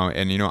decent amount,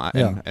 and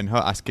Yeah. and her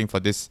asking for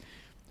this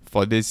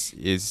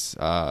is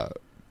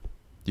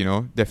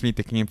definitely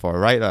taking him for a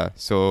ride.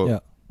 So Yeah.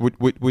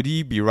 would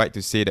he be right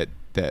to say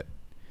that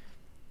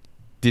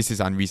this is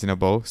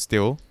unreasonable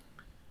still?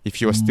 If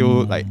she was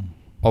still like,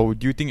 or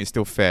do you think it's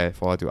still fair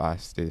for her to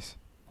ask this?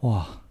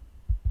 Wow.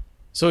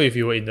 So if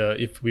we were in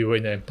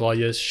the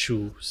employer's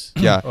shoes,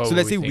 Yeah. what So would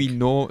let's say we we think?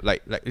 know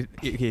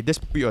okay,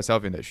 just put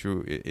yourself in that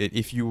shoe.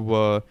 If you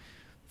were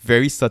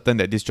very certain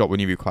that this job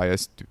only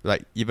requires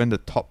like even the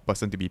top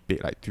person to be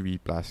paid like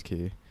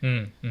 3+K,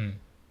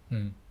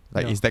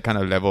 like Yeah. it's that kind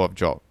of level of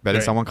job. But then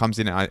Right. someone comes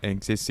in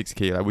and says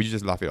 6K, like would you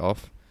just laugh it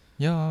off?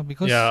 Yeah,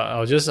 because Yeah,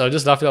 I'll just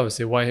laugh it off and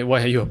say, why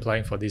are you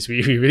applying for this?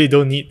 We really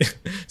don't need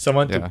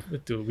someone Yeah.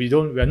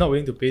 we're not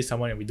willing to pay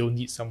someone, and we don't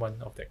need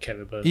someone of that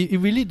caliber. it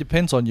really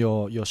depends on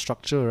your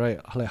structure, right?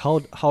 Like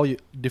how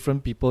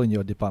different people in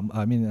your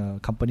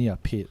department, company are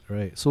paid,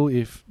 right? So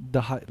if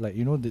the high, like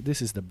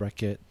this is the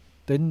bracket,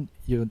 then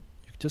you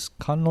just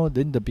can't know.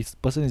 Then the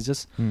person is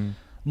just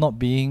not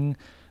being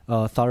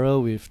thorough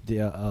with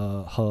their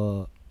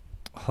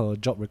her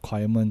job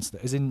requirements.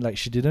 As in, like,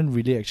 she didn't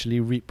really actually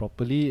read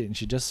properly, and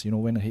she just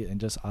went ahead and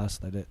just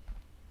asked like that.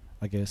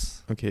 I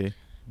guess Okay. it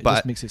But-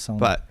 just makes it sound.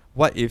 But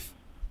what if?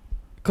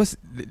 Because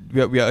we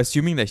are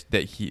assuming that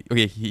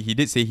he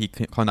did say he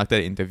conducted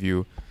an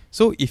interview.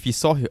 So if he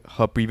saw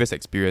her previous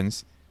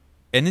experience,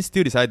 and then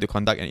still decided to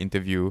conduct an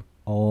interview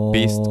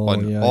based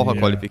on all her yeah.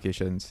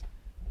 qualifications,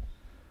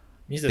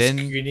 Means then-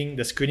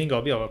 the screening got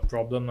a bit of a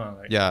problem.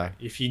 Like, Yeah.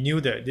 If he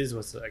knew that this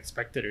was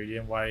expected already,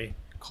 then why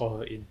call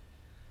her in?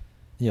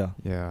 yeah.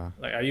 yeah,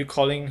 Like, are you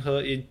calling her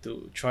in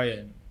to try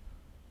and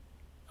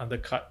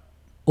undercut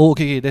Oh,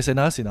 okay. There's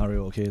another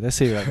scenario. Okay, let's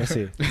say.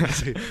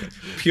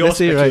 pure Let's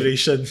say, right.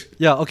 speculation?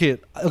 Yeah, okay.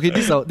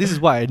 This is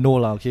what I know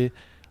lah. Okay,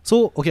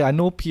 so I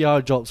know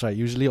PR jobs, right,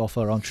 usually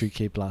offer around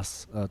 3K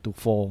plus to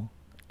 4,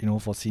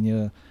 for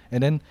senior,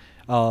 and then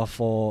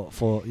for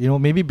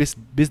maybe biz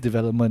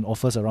development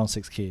offers around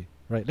 6K,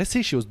 right? Let's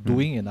say she was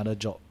doing another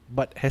job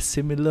but has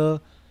similar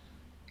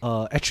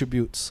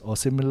attributes or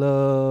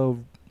similar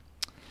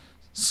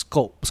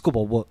scope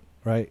of work,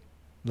 right?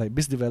 Like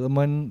biz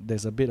development,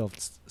 there's a bit of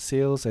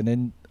sales, and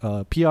then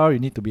PR, you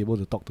need to be able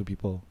to talk to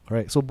people,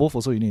 right? So both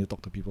also you need to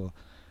talk to people.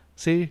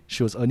 Say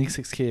she was earning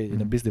 6K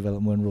in a biz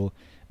development role,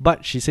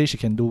 but she says she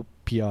can do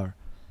PR.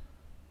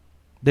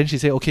 Then she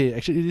say, okay,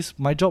 actually this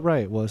my job,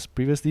 right, was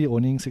previously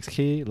owning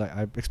 6K. Like,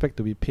 I expect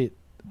to be paid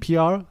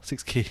PR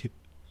 6K.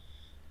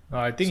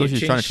 I think so it she's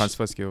trying to changed-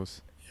 transfer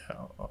skills.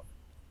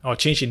 or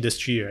change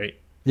industry, right?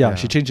 Yeah, Yeah.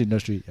 she changed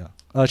industry.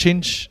 Yeah,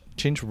 change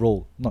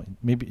role. Not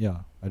maybe. Yeah,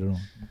 I don't know.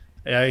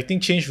 Yeah, I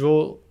think change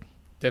role,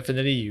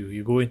 definitely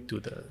you go into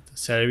the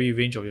salary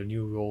range of your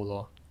new role,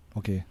 lor.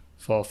 Okay.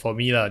 For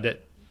me lah,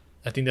 that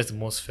I think that's the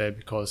most fair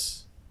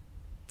because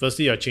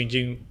firstly you're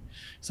changing.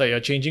 It's like you're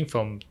changing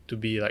from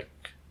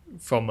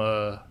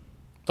a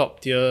top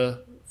tier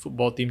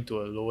football team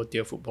to a lower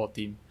tier football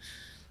team.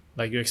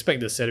 Like you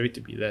expect the salary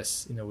to be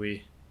less in a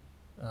way.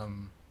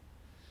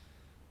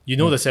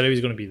 The salary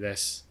is going to be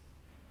less.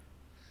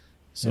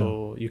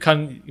 So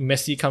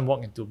Messi can't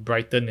walk into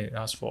Brighton and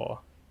ask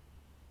for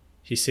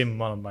his same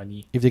amount of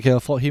money. If they can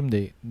afford him,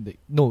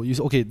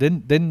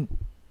 then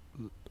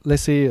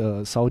let's say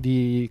a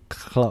Saudi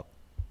club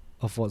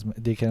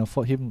they can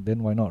afford him,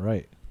 then why not,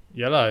 right?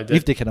 Yeah lah.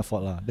 If they can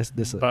afford lah.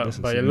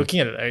 But you're looking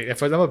at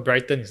for example,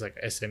 Brighton is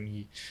like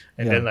SME,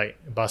 and then like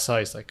Barca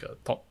is like a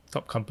top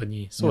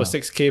company. So a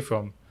 6K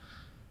from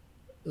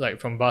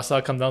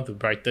Barca come down to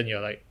Brighton,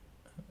 you're like,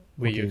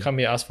 wait, you come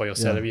here ask for your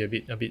salary a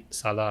bit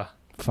salah.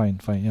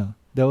 Fine, yeah.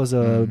 There was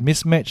a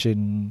mismatch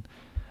in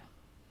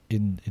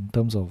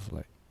terms of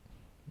like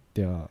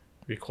their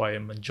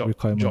job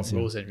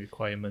roles and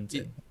requirements.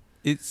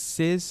 It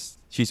says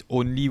she's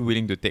only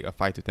willing to take a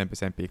 5 to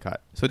 10% pay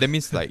cut. So that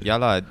means like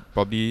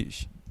probably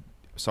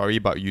sorry,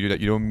 but you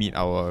don't meet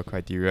our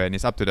criteria, and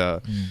it's up to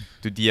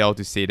to DL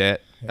to say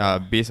that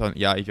based on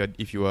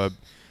if you want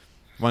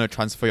to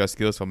transfer your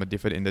skills from a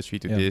different industry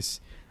to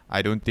this,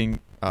 I don't think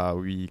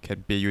we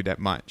can pay you that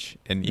much.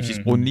 And if she's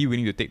only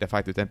willing to take the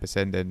 5 to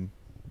 10%, then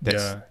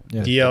that's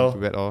DL. too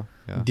bad all.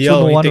 Yeah. DL so no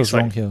only one takes was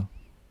wrong here.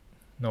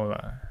 No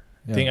lah.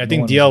 Yeah, I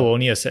think DL will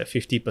only accept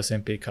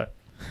 50% pay cut.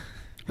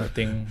 I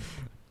think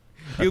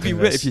it would be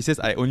weird if he says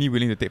I only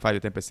willing to take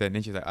 5 to 10%.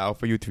 Then she's like, I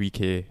offer you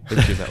 3K.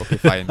 Then she's like, okay,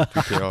 fine,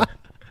 3K all.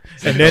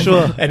 And then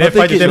Sure, and then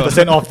 5 to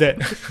 10% off that.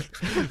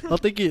 I'll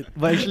take it.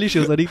 But actually, she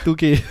was earning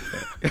 2K.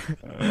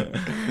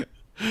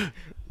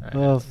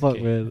 Oh fuck,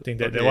 man. I think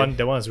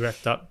that one is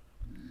wrapped up.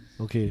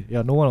 Okay,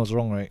 yeah, no one was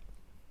wrong, right?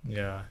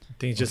 Yeah, I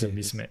think it's just a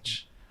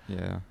mismatch.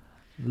 Yeah.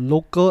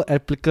 Local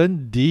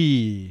applicant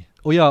D.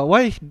 Oh yeah,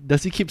 why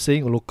does he keep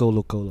saying local?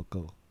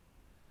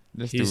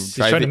 Just He's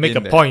drive trying to it make in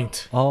a that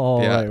point.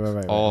 Oh, Yeah,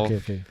 right. all-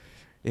 Okay.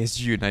 SG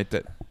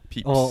United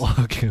peeps. Oh,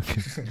 okay.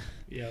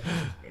 Yeah.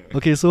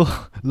 Okay, so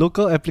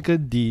local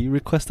applicant D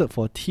requested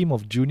for a team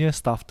of junior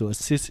staff to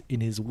assist in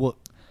his work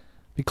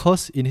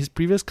because in his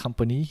previous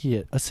company he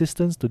had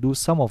assistants to do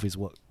some of his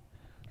work.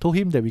 Told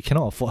him that we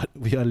cannot afford,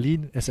 we are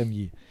lean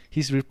SME.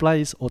 His reply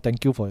is, "Oh,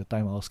 thank you for your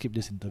time. I'll skip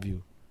this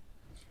interview."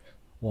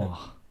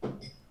 Wow,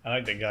 I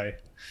like that guy.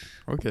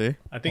 Okay.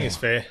 I think it's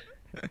fair.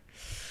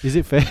 is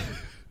it fair?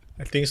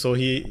 I think so.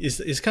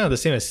 It's kind of the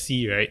same as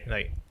C, right?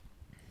 Like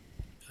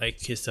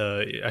his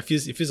it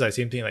feels like the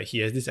same thing. Like he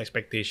has this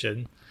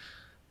expectation.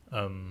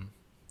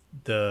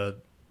 The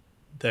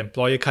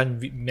employer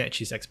can't match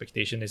his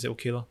expectation. They say,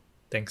 okay, lor,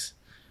 thanks.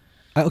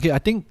 I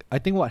think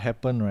what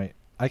happened, right?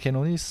 I can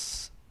only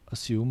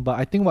assume, but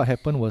I think what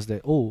happened was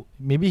that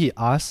maybe he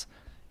asked,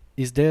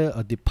 "Is there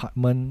a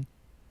department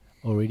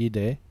already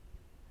there?"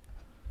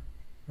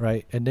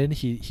 Right, and then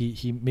he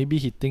maybe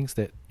he thinks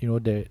that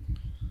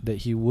that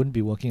he wouldn't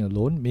be working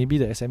alone. Maybe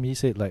the SME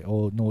said like,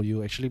 "Oh no,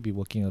 you actually be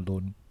working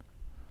alone."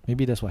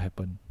 Maybe that's what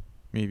happened.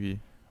 Maybe.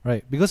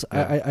 Right, because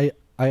Yeah.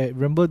 I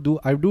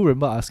do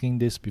remember asking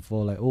this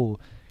before, like, who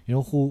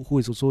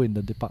is also in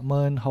the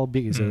department? How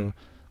big is a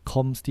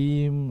comms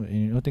team?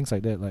 And, things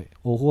like that. Like,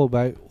 who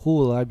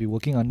will I be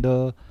working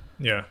under?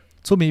 Yeah.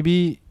 So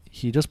maybe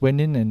he just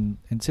went in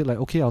and said like,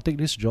 okay, I'll take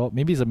this job.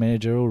 Maybe it's a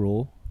managerial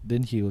role.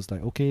 Then he was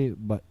like, okay,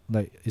 but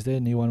like, is there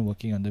anyone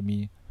working under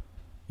me?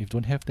 If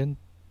don't have, then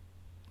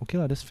okay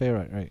lah, that's fair,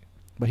 right?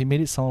 But he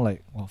made it sound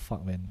like, oh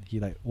fuck, man. He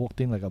like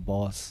walked in like a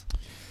boss.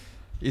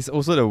 It's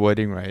also the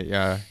wording, right?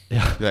 Yeah.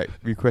 Yeah. Like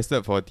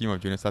requested for a team of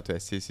junior staff to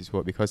assist his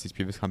work because his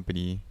previous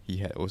company he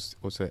had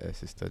also had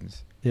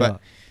assistants. Yeah.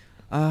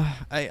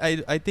 But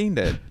I think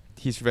that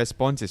his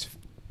response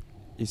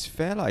is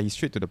fair lah. He's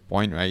straight to the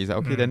point, right? He's like,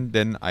 okay,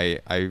 then I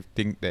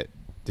think that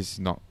this is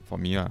not for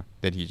me lah.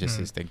 Then he just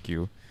says thank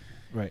you.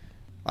 Right.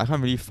 I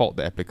can't really fault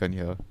the applicant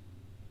here,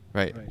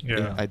 right?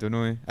 Yeah. I don't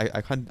know.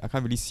 I can't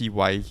really see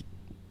why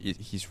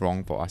he's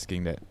wrong for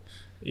asking that.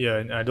 Yeah,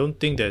 and I don't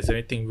think there's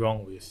anything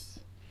wrong with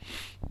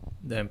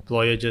the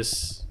employer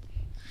just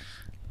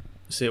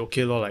say,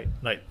 okay, lor,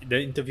 like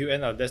the interview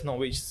end, let's not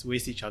waste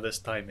each other's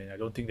time, and I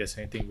don't think there's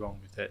anything wrong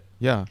with that.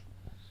 Yeah.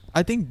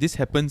 I think this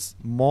happens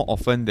more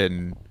often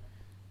than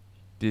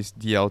these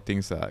DL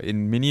things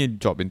in many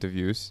job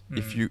interviews.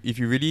 If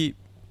you really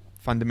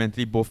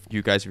fundamentally both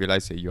you guys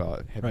realize that you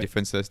have Right.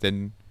 differences,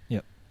 then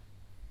Yep.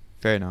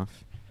 fair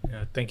enough.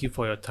 Yeah, thank you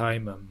for your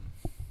time.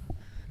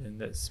 And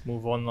let's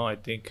move on now. I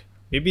think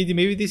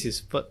maybe this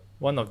is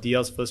one of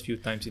DL's first few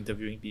times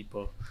interviewing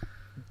people.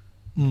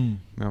 Mm.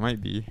 Well,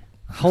 might be.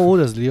 How old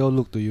does Leo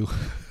look to you?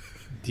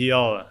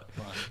 DL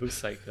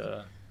looks like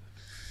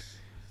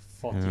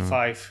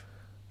 45.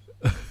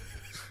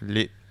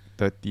 Late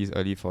 30s,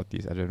 early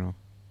 40s, I don't know.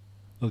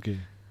 Okay.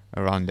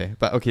 Around there.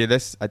 But okay,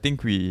 I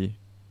think we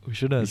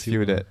shouldn't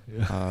feel assume. that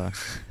Yeah.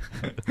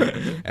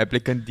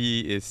 applicant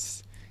D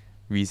is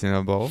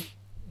reasonable.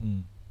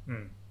 Mm.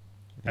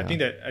 I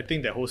Yeah.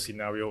 think that whole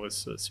scenario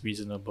was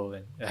reasonable,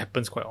 and it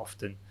happens quite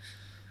often.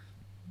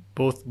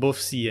 both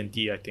C and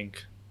D, I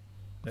think.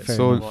 Let's Fair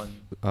So- move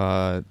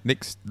on.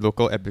 Next,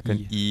 local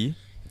applicant E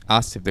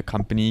asks if the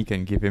company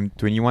can give him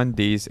 21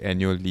 days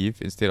annual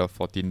leave instead of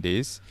 14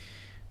 days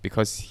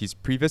because his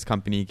previous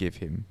company gave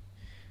him.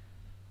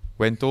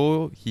 When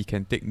told he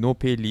can take no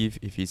pay leave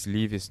if his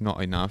leave is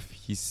not enough,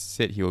 he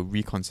said he will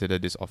reconsider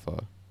this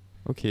offer.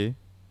 Okay.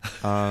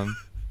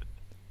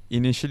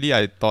 Initially,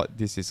 I thought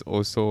this is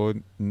also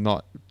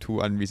not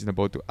too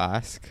unreasonable to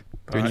ask.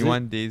 Ah, is it?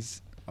 21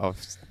 days of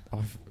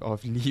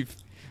leave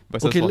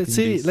versus Okay, 14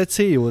 days. let's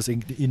say it was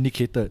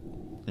indicated.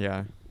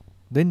 Yeah.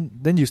 Then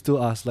you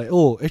still ask like,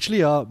 oh,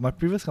 actually, my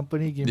previous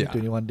company gave me Yeah.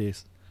 21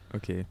 days.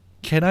 Okay.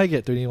 Can I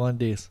get 21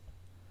 days?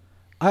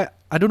 I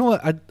don't know.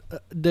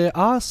 There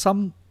are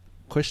some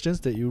questions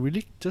that you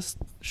really just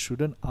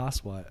shouldn't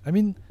ask. What I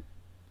mean,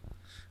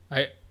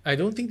 I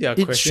don't think there are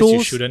It questions you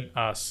shows- shouldn't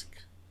ask.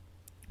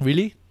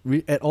 really,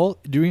 at all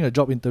during a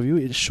job interview,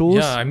 it shows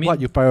Yeah, I mean- what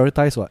you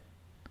prioritize. What,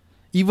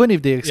 even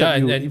if they accept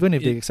and- you, and even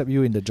if they it- accept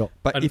you in the job.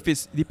 But And- if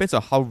it depends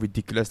on how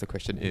ridiculous the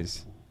question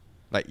is.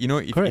 Like, you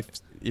know,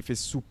 Correct. if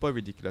it's super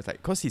ridiculous, like,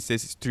 because he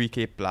says it's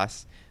 3K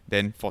plus,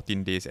 then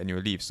 14 days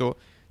annual leave. So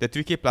the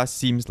 3K plus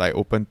seems like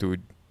open to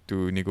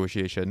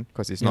negotiation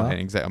because it's not Yeah. an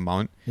exact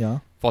amount. Yeah,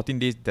 14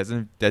 days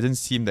doesn't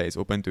seem that it's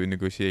open to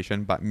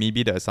negotiation, but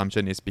maybe the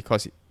assumption is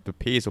because the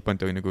pay is open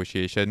to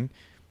negotiation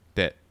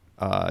that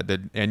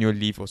the annual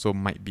leave also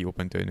might be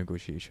open to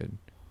negotiation.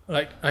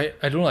 Like I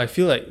don't know. I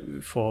feel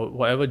like for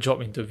whatever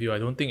job interview, I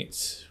don't think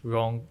it's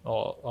wrong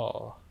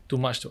or too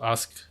much to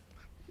ask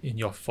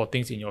for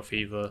things in your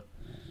favor.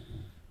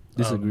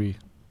 disagree.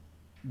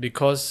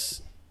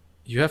 Because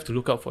you have to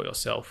look out for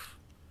yourself.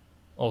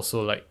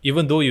 Also, like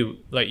even though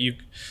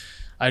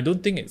I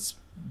don't think it's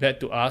bad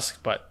to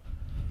ask, but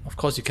of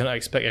course you cannot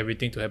expect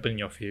everything to happen in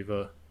your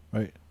favor.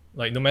 Right.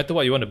 Like no matter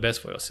what, you want the best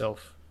for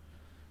yourself.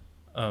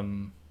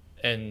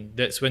 And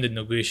that's when the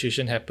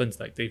negotiation happens.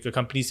 Like if the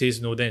company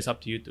says no, then it's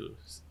up to you to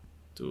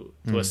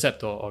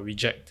accept or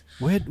reject.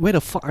 Where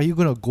the fuck are you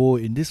gonna go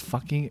in this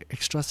fucking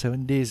extra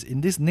 7 days?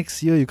 In this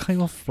next year, you can't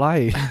even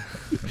fly.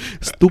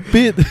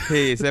 Stupid.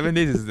 Hey, 7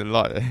 days is a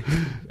lot.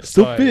 That's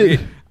why-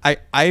 Stupid.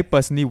 I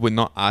personally would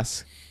not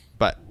ask,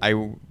 but I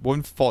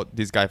won't fault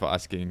this guy for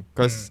asking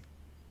because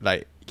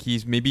like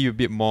he's maybe a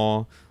bit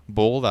more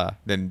bold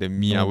than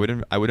me. No.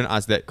 I wouldn't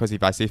ask that because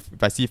if I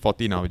see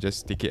 14, I'll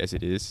just take it as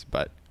it is.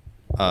 But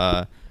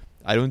I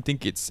don't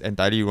think it's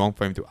entirely wrong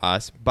for him to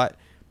ask. But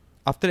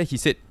after that, he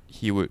said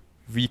he would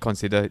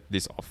reconsider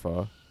this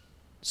offer.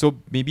 So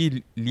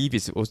maybe leave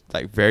is also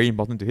like very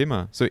important to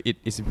him. So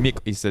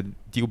it's a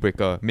deal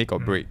breaker, make or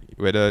break.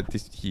 Whether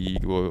he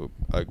will,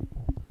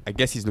 I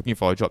guess he's looking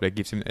for a job that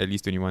gives him at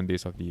least 21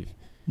 days of leave.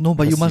 No,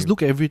 but you must Assume.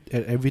 look at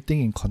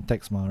everything in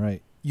context,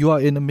 right? You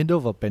are in the middle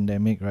of a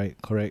pandemic, right?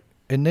 Correct.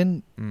 And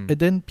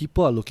then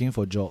people are looking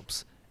for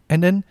jobs.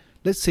 And then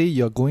let's say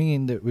you're going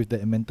in with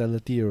that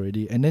mentality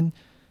already, and then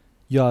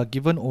you are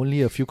given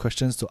only a few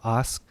questions to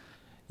ask.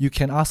 You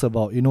can ask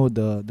about,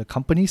 the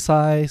company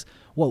size,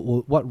 what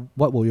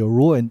will your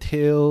role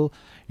entail,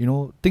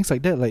 things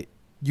like that. Like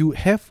you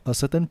have a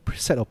certain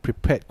set of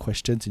prepared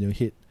questions in your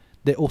head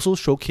that also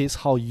showcase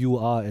how you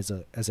are as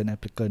an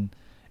applicant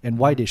and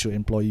why they should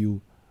employ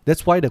you.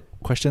 That's why the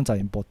questions are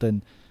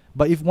important.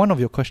 But if one of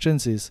your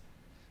questions is,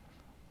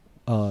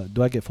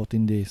 do I get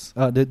 14 days?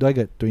 Do I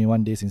get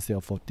 21 days instead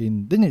of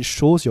 14? Then it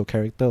shows your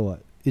character.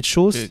 What it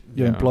shows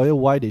your Yeah. employer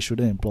why they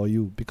shouldn't employ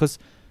you, because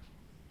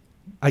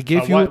I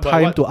gave you but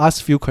time what- to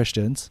ask few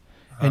questions,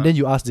 and then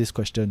you ask this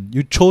question.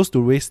 You chose to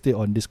waste it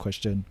on this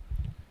question.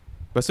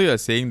 But so you're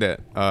saying that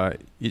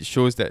it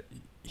shows that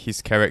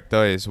his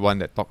character is one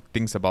that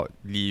thinks about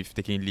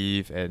taking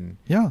leave, and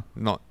Yeah,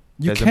 not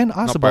you doesn't- can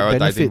ask not about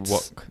prioritizing benefits.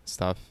 work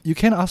stuff. You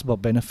can ask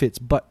about benefits,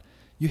 but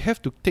you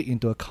have to take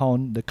into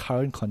account the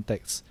current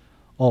context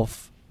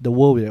of the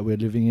world that we're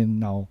living in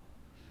now.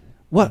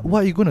 What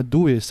are you gonna do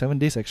with 7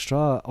 days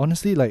extra?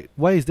 Honestly, like,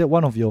 why is that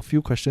one of your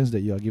few questions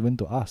that you are given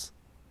to ask?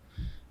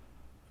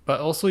 But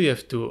also you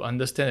have to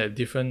understand that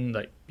different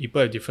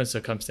people have different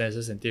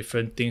circumstances and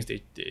different things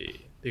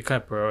they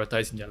kind of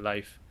prioritize in their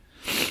life.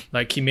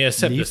 Like he may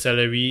accept the Leave?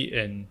 salary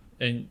and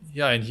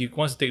he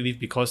wants to take leave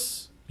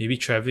because maybe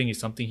traveling is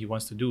something he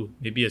wants to do.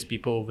 Maybe as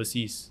people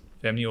overseas,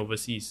 family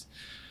overseas.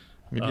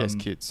 Maybe as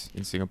kids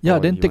in Singapore. Yeah,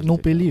 then he take wants no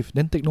to pay take leave.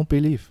 Then take no pay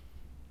leave.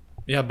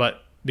 Yeah,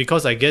 but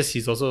because I guess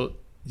his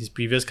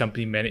previous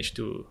company managed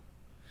to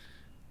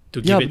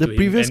give Yeah, it the to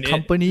previous him.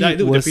 company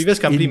the was previous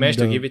company in managed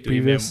to the give it to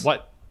previous- him.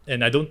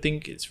 And I don't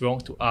think it's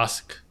wrong to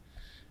ask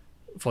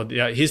for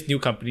his new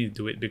company to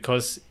do it,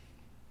 because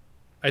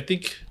I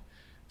think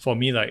for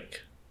me,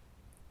 like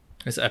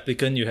as an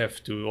applicant, you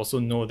have to also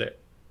know that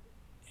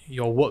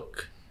your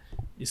work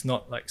is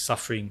not like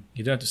suffering.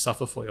 You don't have to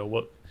suffer for your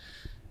work.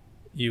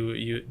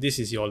 You this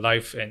is your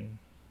life, and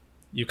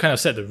you kind of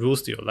set the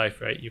rules to your life,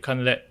 right? You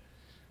can't let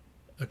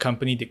a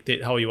company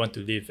dictate how you want to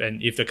live.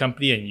 And if the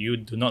company and you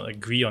do not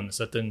agree on a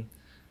certain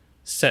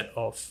set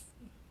of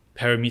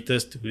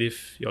parameters to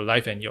live your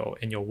life and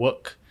your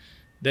work,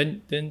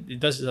 then it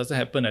doesn't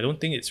happen. I don't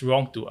think it's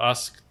wrong to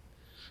ask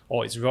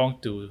or it's wrong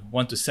to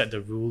want to set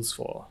the rules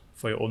for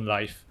your own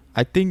life.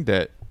 I think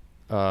that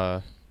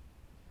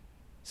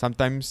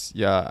sometimes,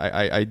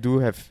 I do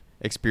have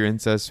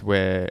experiences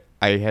where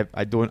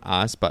I don't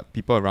ask, but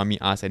people around me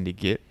ask and they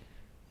get.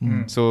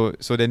 Mm.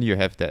 So then you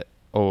have that,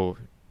 oh,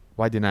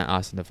 why didn't I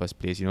ask in the first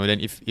place? Then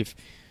if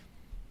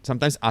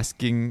sometimes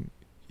asking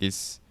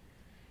is,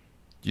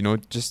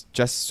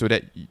 just so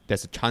that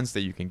there's a chance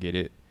that you can get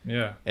it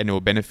Yeah. and it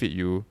will benefit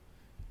you,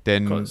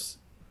 then Because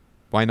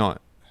why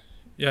not?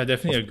 yeah, I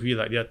definitely agree.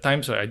 Like there are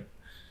times where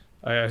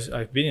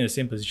I've been in the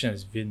same position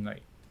as Vin.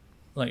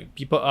 Like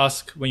people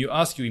ask, when you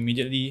ask, you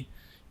immediately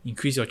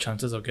increase your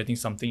chances of getting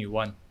something you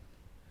want.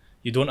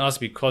 You don't ask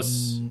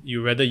because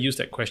you rather use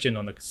that question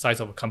on the size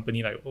of a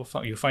company. Like, oh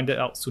fuck, you find that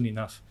out soon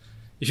enough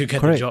if you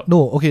get Correct. the job.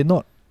 No, okay,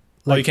 not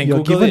Or you like can you're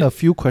Google given it. a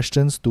few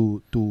questions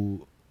to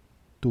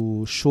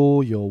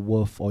show your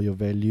worth or your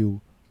value,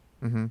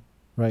 Mm-hmm.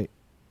 right?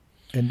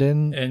 And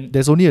then And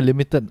there's only a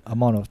limited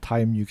amount of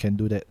time you can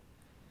do that.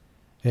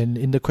 And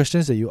in the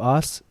questions that you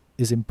ask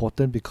is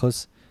important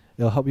because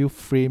it'll help you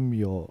frame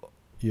your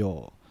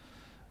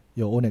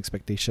own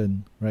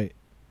expectation, right?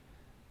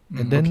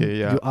 And then Okay,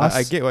 yeah. you ask,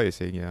 I get what you're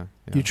saying, yeah.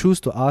 you choose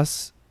to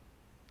ask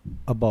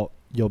about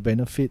your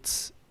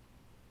benefits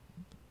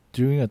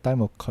during a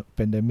time of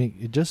pandemic.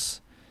 It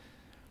just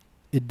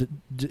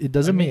it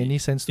doesn't make any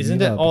sense to isn't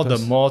me. that all the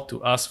because- more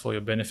to ask for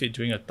your benefit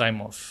during a time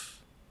of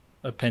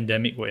a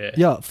pandemic where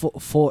Yeah,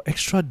 for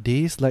extra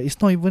days, like it's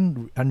not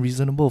even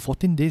unreasonable.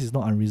 14 days is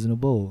not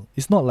unreasonable.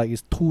 It's not like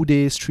it's 2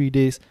 days, 3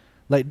 days.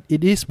 Like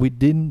it is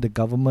within the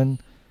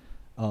government.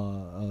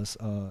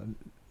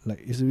 Like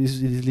it's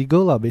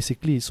legal lah,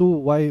 basically. So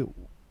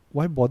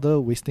why bother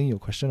wasting your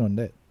question on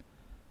that?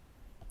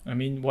 I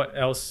mean, what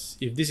else?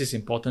 If this is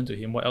important to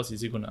him, what else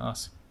is he going to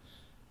ask?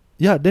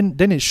 Yeah, then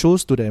it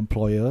shows to the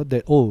employer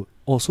that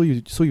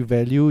so you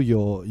value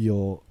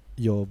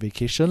your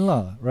vacation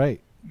lah, right?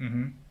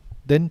 Mm-hmm.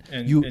 Then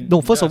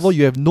first of all,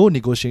 you have no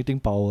negotiating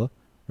power,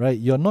 right?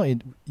 You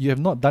have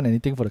not done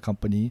anything for the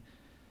company.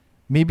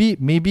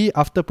 Maybe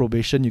after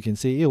probation you can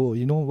say, hey,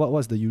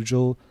 what's the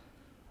usual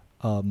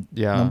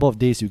number of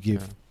days you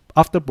give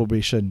after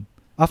probation,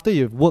 after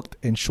you've worked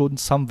and shown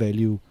some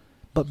value.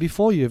 But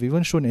before you have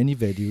even shown any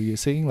value, you're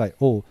saying like,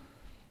 oh,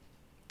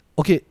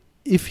 okay,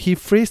 if he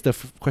phrased the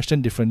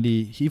question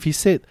differently, if he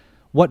said,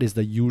 what is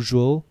the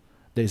usual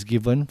that is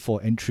given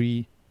for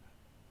entry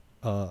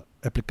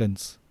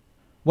applicants?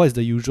 What is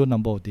the usual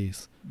number of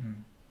days?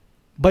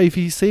 But if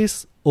he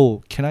says,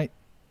 oh, can I...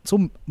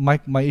 So my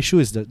issue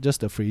is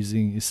just the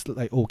phrasing. It's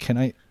like, oh, can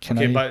I...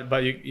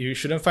 But you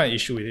shouldn't find an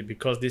issue with it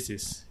because this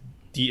is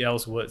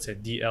DL's words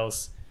and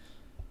DL's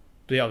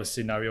play out the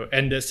scenario.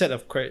 And the set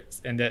of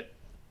and that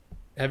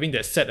having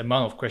that set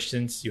amount of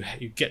questions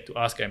you get to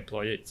ask an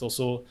employer, it's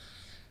also...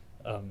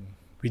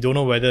 we don't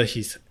know whether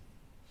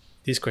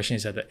this question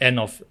is at the end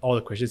of all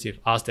the questions you've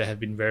asked that have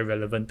been very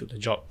relevant to the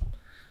job.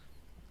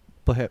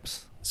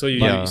 Perhaps. So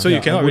you I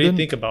cannot really wouldn't-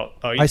 think about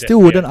it I that still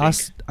way, wouldn't I think.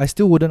 ask. I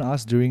still wouldn't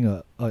ask during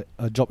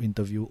a job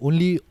interview.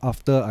 Only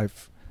after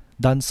I've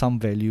done some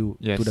value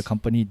Yes. to the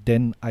company,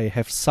 then I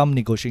have some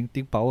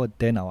negotiating power.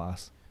 Then I'll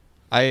ask.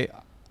 I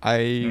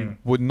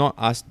would not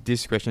ask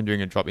this question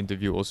during a job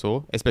interview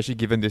also, especially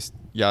given this,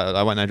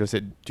 like what Nigel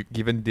said,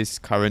 given this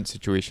current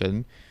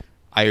situation,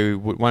 I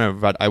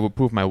would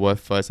prove my worth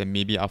first, and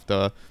maybe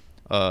after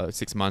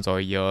 6 months or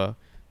a year,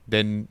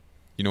 then,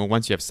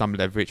 once you have some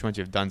leverage, once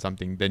you've done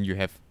something, then you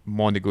have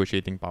more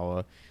negotiating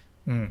power.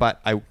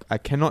 But I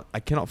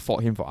cannot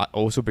fault him for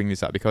also bringing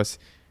this up because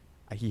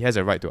he has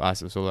a right to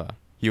ask also.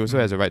 He also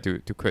has a right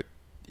to quit.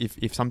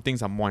 If some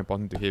things are more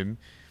important to him,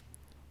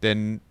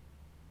 then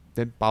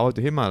power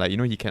to him.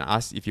 He can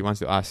ask if he wants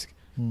to ask.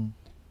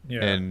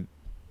 Yeah.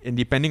 And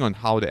depending on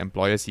how the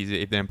employer sees it,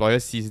 if the employer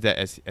sees that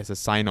as a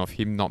sign of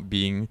him not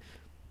being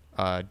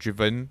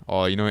driven,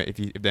 or if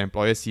the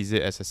employer sees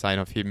it as a sign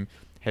of him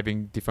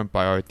having different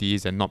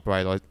priorities and not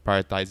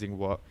prioritizing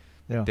work,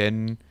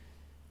 then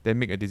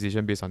make a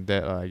decision based on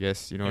that. I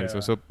guess it's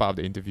also part of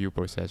the interview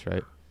process,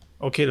 right?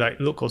 Okay,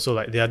 look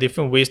also, there are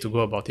different ways to go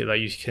about it. Like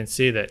you can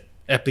say that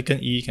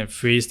applicant E can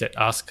phrase that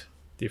ask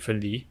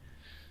differently,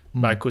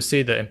 but I could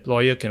say the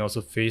employer can also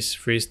phrase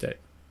that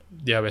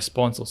their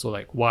response also,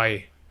 like,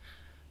 why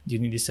do you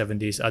need these 7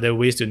 days? Are there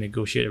ways to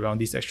negotiate around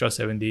these extra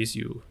 7 days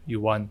you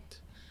want?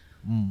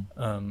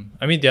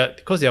 I mean,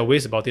 because there are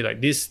ways about it.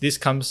 Like this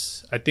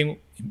comes, I think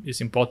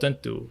it's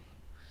important to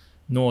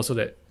know also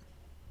that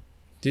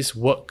this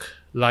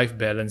work-life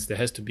balance, there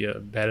has to be a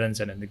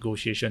balance and a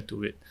negotiation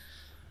to it.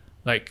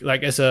 Like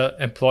as an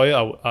employer,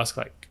 I would ask,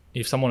 like,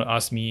 if someone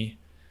asks me,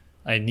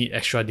 I need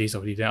extra days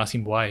of leave, then ask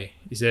him why.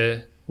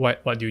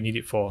 What do you need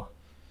it for?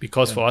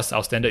 Because for us,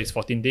 our standard is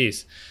 14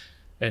 days.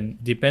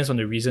 And depends on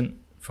the reason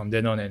from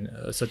then on, and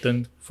a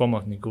certain form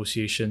of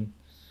negotiation.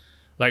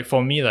 Like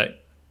for me, like,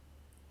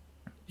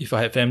 if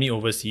I had family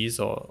overseas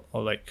or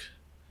like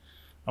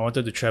I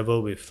wanted to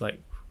travel with,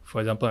 like, for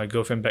example, my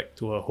girlfriend back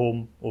to her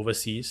home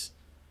overseas,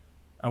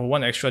 I would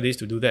want extra days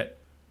to do that.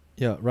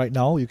 Yeah, right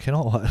now you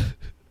cannot. What?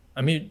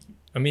 I mean,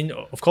 I mean,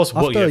 of course,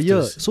 work After you a have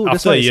year. to. So that's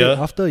After why a I year. said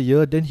after a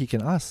year, then he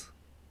can ask.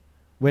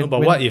 No, but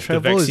when what if the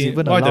travel is vaccine?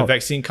 even What if the allowed?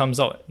 vaccine comes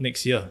out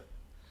next year,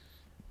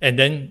 and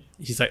then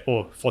he's like,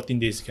 "Oh, 14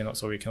 days cannot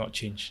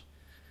change."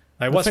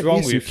 Like, The what's fact wrong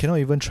is you with cannot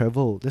even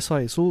travel. That's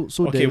why. So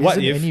Okay, there what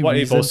isn't if- any what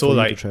if reason also, for you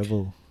to like,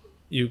 travel.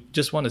 you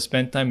just want to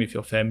spend time with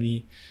your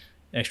family,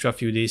 extra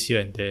few days here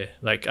and there?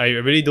 Like, I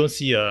really don't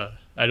see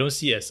I don't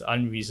see it as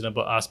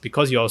unreasonable ask,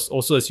 because you're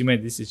also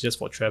assuming this is just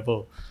for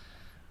travel.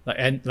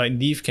 And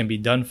leave can be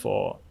done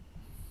for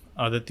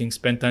other things.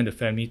 Spend time with the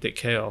family, take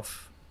care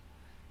of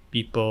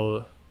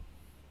people.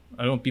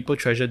 I don't know, people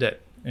treasure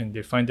that and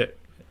they find that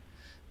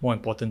more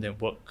important than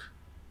work.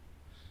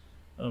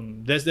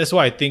 That's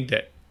why I think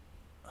that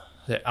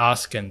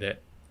ask and that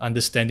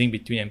understanding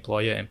between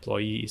employer and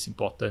employee is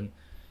important.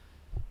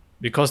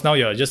 Because now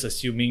we are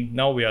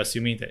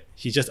assuming that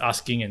he's just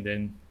asking and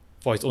then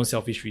for his own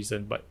selfish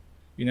reason, but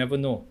you never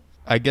know.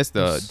 I guess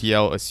the Yes.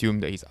 DL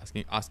assumed that he's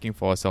asking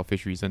for a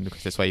selfish reason,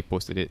 because that's why he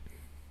posted it.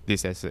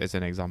 This as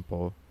an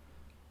example.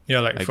 Yeah,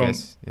 like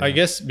I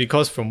guess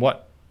because from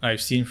what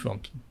I've seen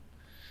from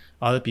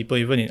other people,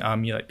 even in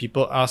army, like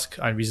people ask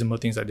unreasonable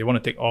things, like they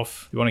want to take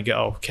off, they want to get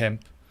out of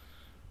camp.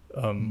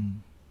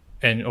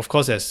 And of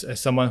course, as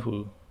someone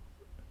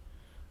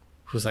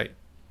who's like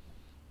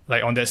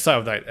on that side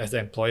of like as the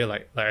employer,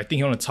 like I think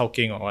he want to chao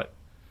king or what.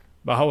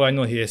 But how do I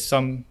know he has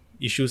some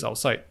issues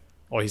outside?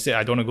 Or he said,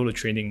 I don't want to go to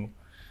training.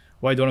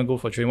 Why don't I go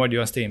for training? Why do you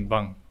want to stay in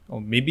bunk?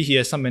 Or maybe he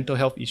has some mental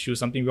health issues,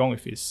 something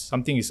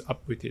is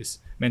up with his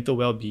mental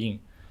well-being.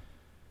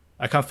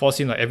 I can't force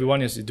him, like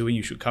everyone else is doing,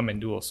 you should come and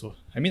do also.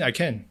 I mean, I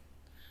can.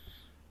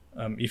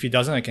 If he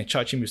doesn't, I can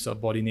charge him with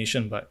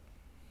subordination, but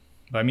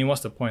I mean,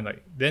 what's the point?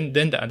 Like then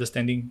the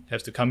understanding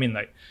has to come in,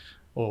 like,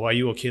 oh, are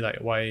you okay? Like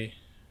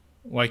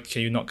why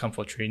can you not come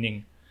for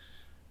training?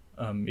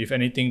 If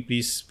anything,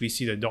 please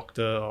see the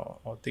doctor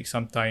or take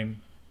some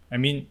time. I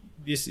mean,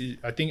 this is,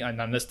 I think an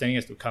understanding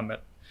has to come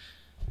at,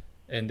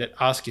 and that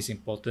ask is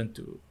important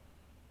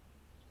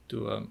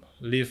to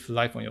live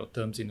life on your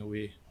terms in a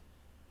way.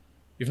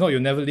 If not,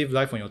 you'll never live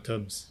life on your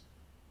terms.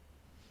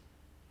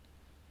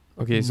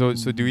 Okay, so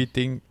do we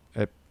think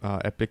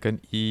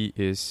applicant E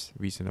is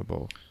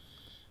reasonable?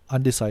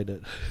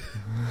 Undecided.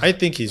 I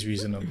think he's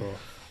reasonable.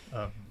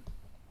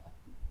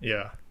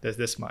 Yeah,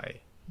 that's my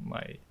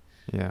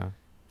Yeah.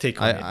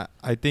 take on it.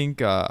 I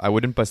think I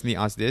wouldn't personally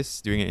ask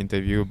this during an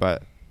interview,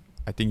 but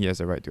I think he has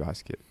a right to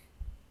ask it.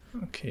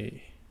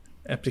 Okay,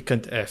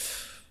 applicant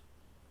F.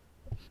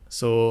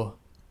 So,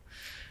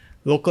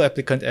 local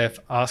applicant F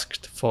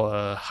asked for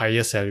a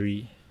higher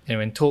salary, and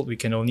when told we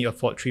can only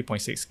afford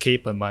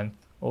 3.6K per month.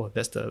 Oh,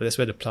 that's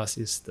where the plus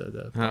is,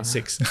 the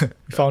 0.6.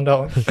 We found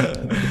out.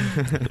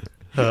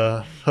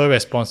 Her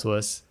response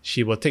was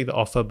she will take the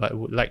offer, but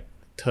would like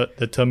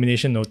the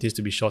termination notice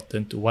to be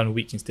shortened to 1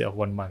 week instead of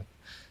 1 month.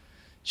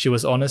 She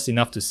was honest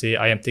enough to say,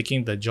 I am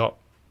taking the job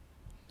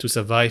to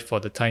survive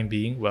for the time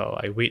being while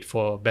I wait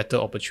for a better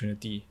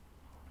opportunity.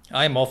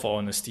 I am all for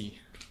honesty.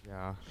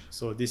 Yeah.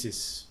 So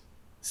this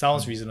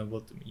sounds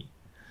reasonable to me.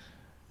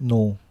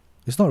 No,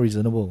 it's not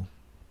reasonable.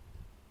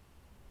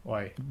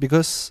 Why?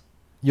 Because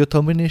your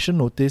termination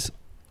notice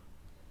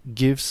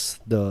gives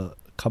the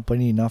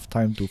company enough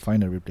time to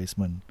find a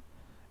replacement.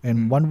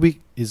 And 1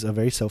 week is a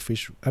very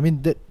selfish. I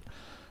mean, that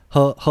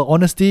her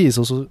honesty is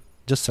also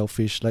just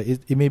selfish. Like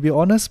it may be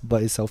honest,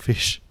 but it's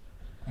selfish.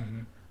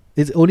 Mm-hmm.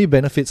 It only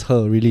benefits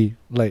her, really,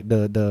 like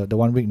the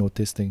 1 week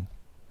notice thing.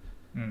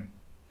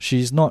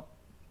 She's not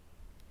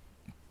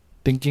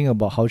thinking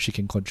about how she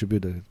can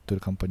contribute to the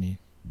company.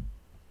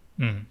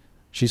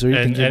 She's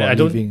already thinking about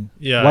leaving.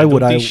 Yeah, Why I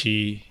would don't I?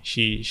 think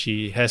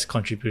she has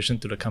contribution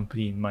to the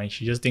company in mind.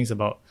 She just thinks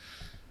about,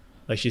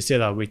 like she said,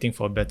 waiting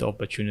for a better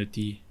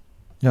opportunity.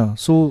 Yeah,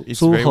 so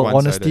It's her very one-sided,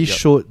 honesty yep.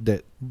 showed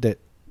that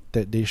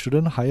they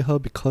shouldn't hire her,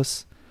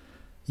 because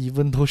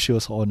even though she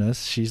was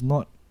honest, she's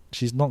not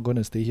going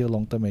to stay here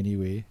long term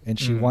anyway, and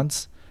she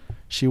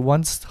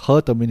wants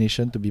her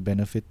termination to be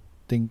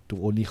benefiting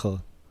to only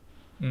her.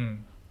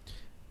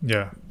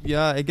 Yeah.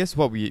 Yeah, I guess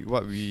what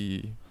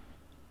we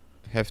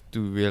have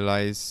to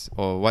realize,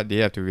 or what they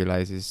have to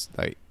realize, is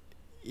like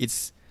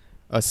it's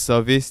a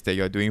service that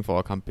you're doing for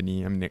a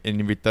company. I mean, and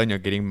in return you're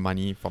getting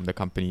money from the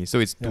company, so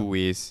it's two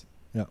ways.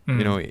 Yeah.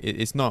 You know,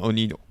 it's not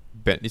only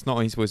it's not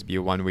only supposed to be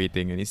a one-way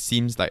thing. And it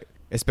seems like,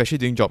 especially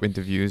during job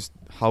interviews,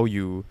 how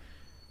you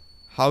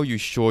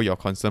show your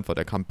concern for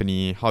the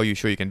company, how you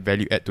show you can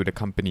value add to the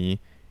company,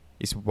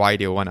 is why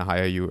they want to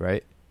hire you,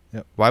 right?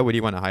 Yep. Why would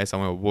he want to hire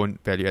someone who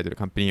won't value add to the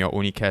company or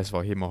only cares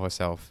for him or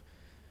herself?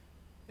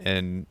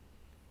 And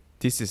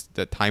this is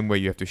the time where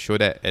you have to show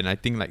that. And I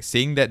think like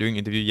saying that during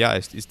interview, yeah,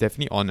 it's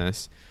definitely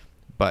honest,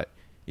 but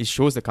it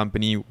shows the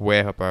company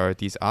where her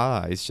priorities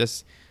are. It's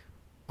just,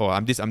 oh,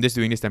 I'm just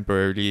doing this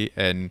temporarily,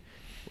 and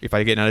if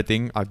I get another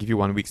thing, I'll give you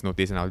 1 week's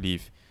notice and I'll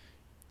leave.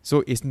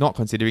 So it's not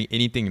considering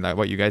anything like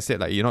what you guys said.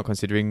 Like, you're not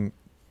considering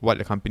what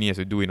the company has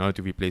to do in order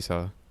to replace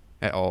her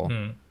at all.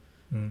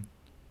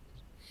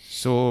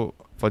 So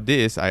for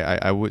this,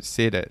 I would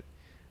say that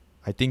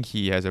I think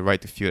he has a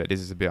right to feel that this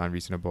is a bit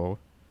unreasonable.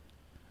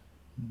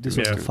 This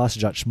was Yeah. the fast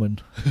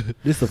judgment.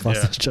 This is the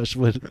fastest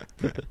judgment.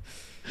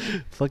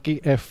 Fucking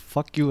F.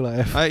 Fuck you, lah,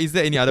 F. Is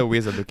there any other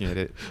ways of looking at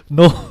it?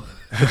 No.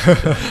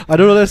 I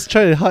don't know. Let's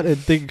try hard and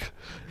think.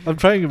 I'm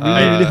trying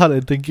really hard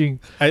and thinking.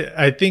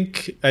 I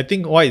think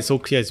why it's so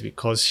clear is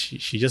because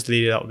she just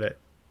laid it out that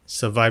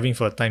surviving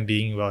for the time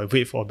being while I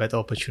wait for better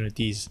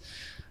opportunities.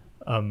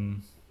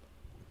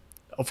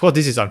 Of course,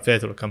 this is unfair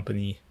to the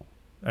company.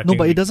 No,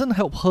 but it doesn't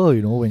help her,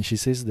 when she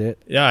says that.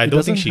 Yeah, I It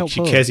don't think doesn't she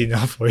help her. cares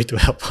enough for it to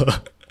help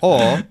her.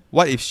 Or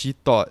what if she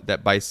thought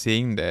that by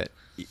saying that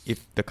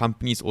if the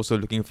company is also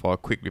looking for a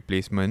quick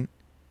replacement,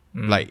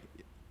 like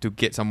to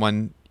get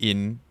someone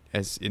in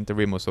as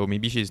interim or so,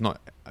 maybe she's not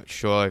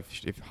sure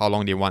if how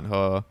long they want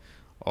her,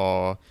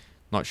 or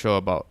not sure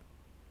about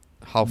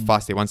how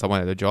fast they want someone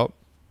at the job.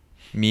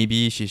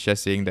 Maybe she's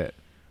just saying that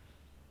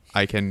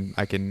I can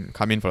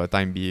come in for the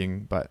time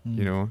being, but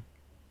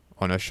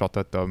on a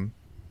shorter term.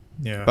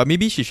 Yeah. But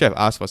maybe she should have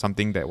asked for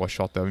something that was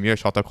shorter, maybe a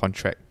shorter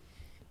contract.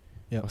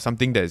 Yeah. Or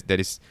something that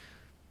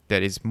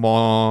is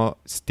more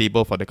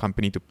stable for the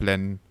company to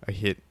plan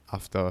ahead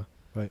after.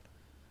 Right.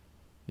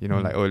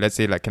 Like, let's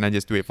say, like, can I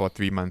just do it for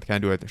 3 months? Can I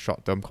do a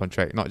short-term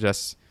contract? Not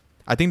just...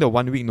 I think the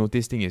 1 week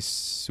notice thing is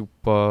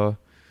super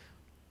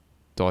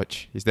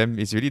dodge.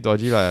 It's really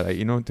dodgy,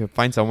 like, to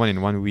find someone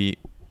in 1 week.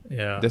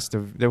 Yeah. That's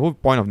the whole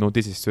point of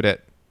notice is so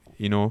that,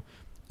 You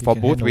for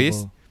can both hand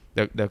ways,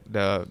 over.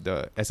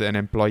 the as an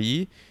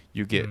employee,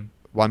 you get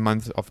 1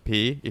 month of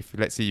pay if,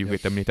 let's say, you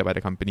get terminated by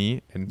the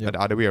company, and Yep. the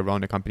other way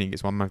around, the company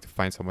gets 1 month to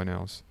find someone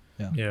else.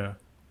 Yeah.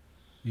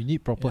 You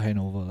need proper Yeah.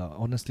 handover, lah.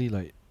 Honestly,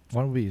 like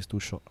 1 week is too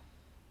short.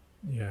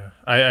 Yeah.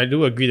 I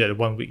do agree that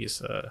 1 week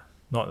is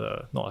not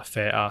a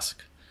fair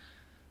ask,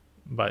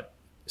 but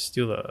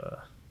still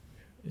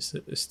it's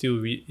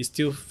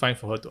still fine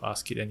for her to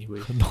ask it anyway.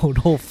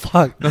 No,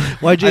 fuck.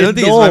 YJ, I don't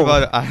think no. it's my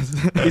fault to ask.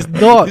 It's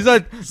not.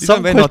 this Some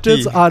one very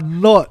questions naughty. are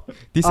not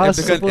This asked,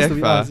 applicant supposed to F,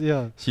 be asked.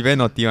 Yeah. she very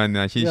naughty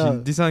one. She Yeah.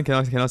 this one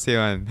cannot say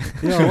one.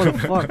 Yeah, what the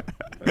fuck?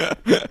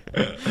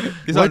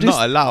 This Why one just-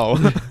 not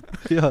allowed.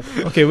 Yeah.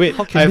 Okay, wait.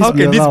 How can How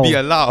this can be this allowed? be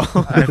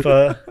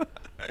allowed?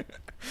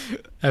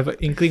 I have an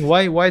inkling.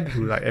 Why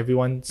do like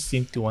everyone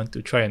seem to want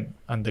to try and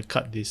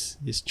undercut this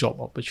job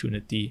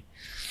opportunity?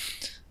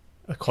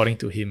 According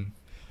to him,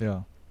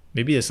 Yeah.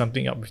 maybe there's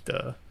something up with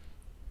the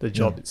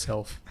job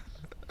itself.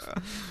 Yeah,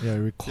 it Yeah,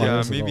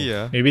 requires a maybe.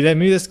 lot. Maybe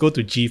let's go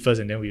to G first,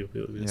 and then we'll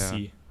Yeah.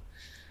 see.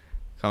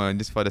 Come on,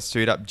 this for the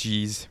straight up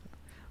G's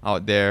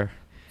out there.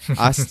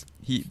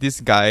 This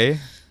guy,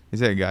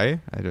 is it a guy?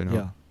 I don't know.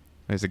 Yeah.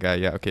 It's a guy,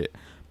 yeah, okay.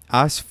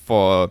 Ask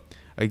for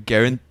a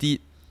guaranteed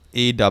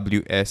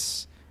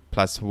AWS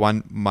plus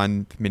 1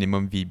 month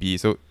minimum VB.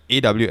 So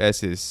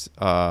AWS is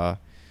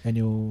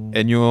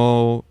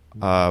annual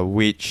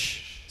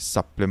wage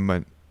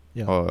supplement,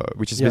 Yeah.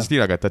 which is Yeah. basically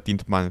like a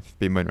 13th month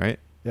payment, right?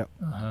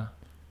 Uh-huh.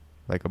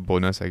 Like a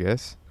bonus, I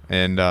guess.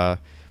 And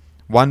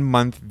 1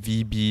 month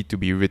VB to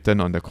be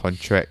written on the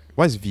contract.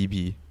 What is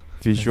VB?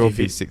 Visual VB.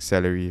 Basic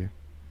Salary.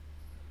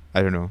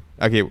 I don't know.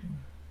 Okay,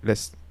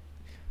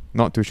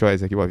 not too sure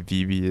exactly what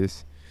VB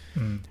is.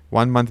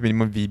 1 month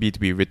minimum VB to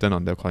be written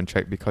on the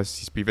contract because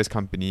his previous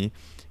company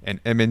and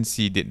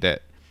MNC did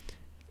that.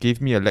 Gave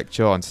me a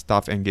lecture on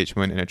staff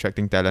engagement and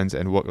attracting talents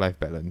and work-life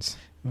balance.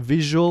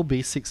 Visual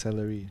Basic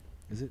Salary.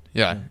 Is it?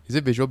 Yeah. Is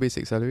it Visual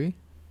Basic Salary?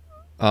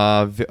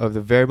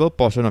 The variable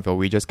portion of your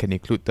wages can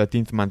include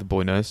 13th month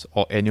bonus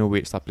or annual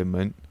wage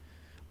supplement,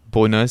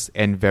 bonus,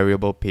 and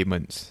variable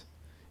payments.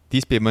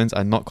 These payments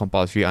are not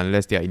compulsory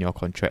unless they are in your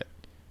contract.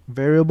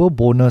 Variable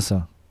bonus.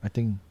 I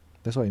think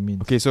that's what it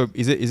means. Okay, so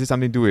is it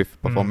something to do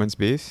with performance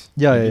based?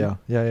 Yeah.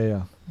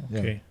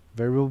 Okay.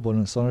 Variable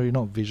bonus. Sorry,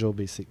 not Visual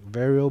Basic.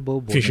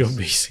 Variable bonus. Visual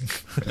Basic.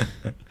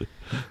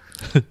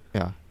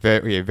 Yeah.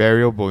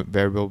 Variable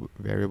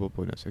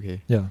bonus.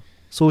 Okay. Yeah.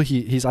 So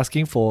he's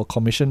asking for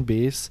commission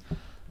based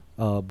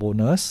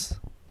bonus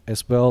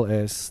as well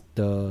as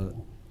the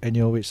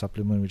annual wage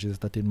supplement, which is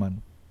 13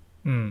 month.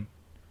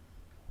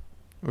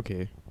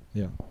 Okay.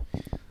 Yeah.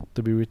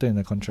 To be written in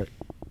the contract.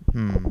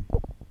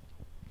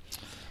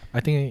 I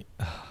think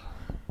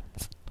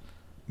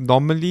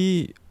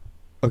Normally,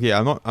 okay,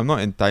 I'm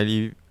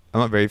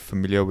not very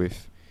familiar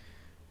with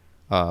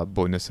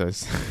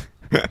bonuses.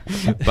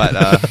 But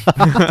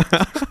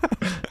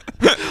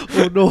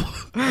oh no.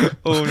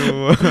 oh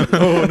no.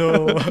 Oh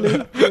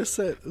no. Play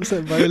sad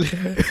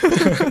violin.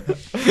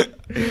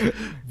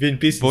 Vin,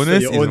 please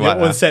Bonus your is own, what,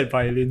 your own set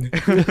violin.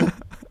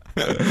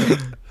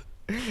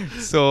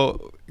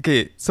 So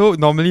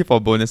normally for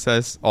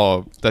bonuses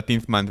or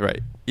 13th month, right?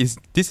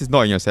 This is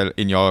not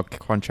in your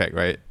contract,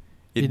 right?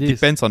 It It is.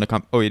 depends on the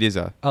it is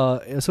So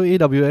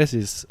AWS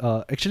is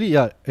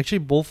actually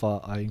both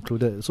are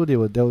included. So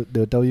they'll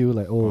tell you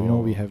like,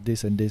 we have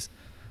this and this.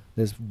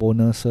 There's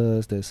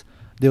bonuses.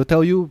 They'll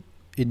tell you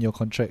in your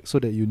contract so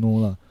that you know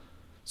lah.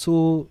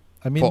 So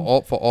I mean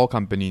for all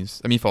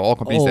companies. I mean for all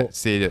companies Oh. that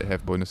say that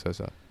have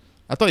bonuses.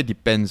 I thought it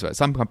depends, right?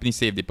 Some companies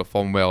say if they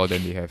perform well,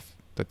 then they have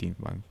 13th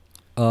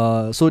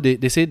month. so they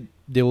say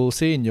they will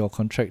say in your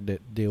contract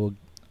that they will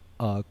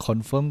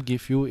confirm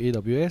give you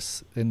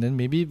AWS, and then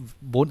maybe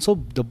so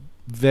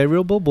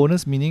variable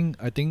bonus meaning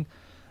I think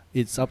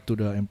it's up to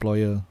the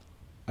employer.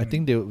 I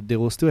think they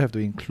will still have to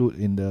include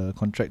in the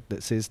contract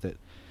that says that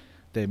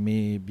there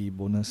may be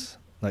bonus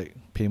like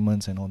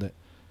payments and all that.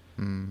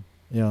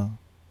 Yeah,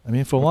 I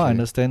mean from what I Okay.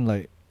 understand,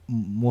 like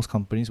most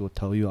companies will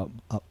tell you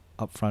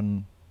up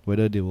front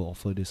whether they will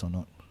offer this or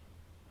not,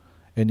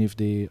 and if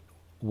they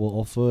will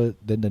offer,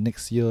 then the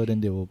next year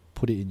then they will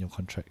put it in your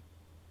contract,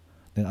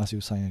 then ask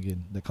you sign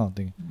again, that kind of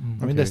thing.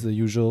 I mean that's Okay. the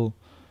usual.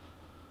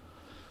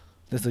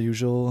 That's the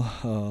usual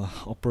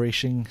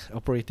operating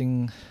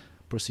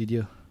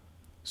procedure.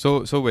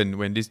 So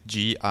when this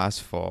G asks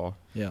for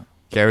Yeah.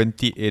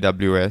 guaranteed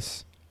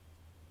AWS,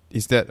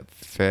 is that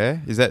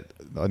fair? Is that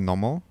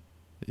normal?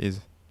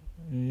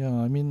 Yeah,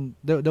 I mean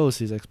that was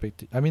his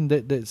expectation. I mean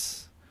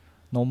that's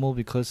normal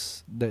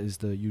because that is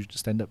the usual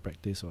standard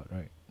practice,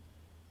 right?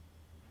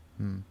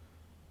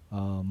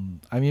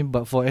 I mean,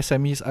 but for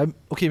SMEs,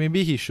 okay.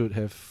 Maybe he should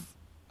have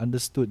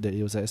understood that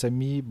it was an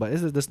SME, but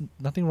there's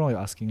nothing wrong with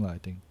asking, lah. I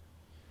think.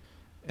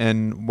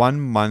 And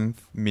 1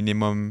 month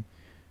minimum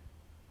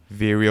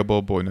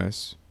variable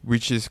bonus,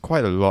 which is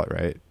quite a lot,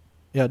 right?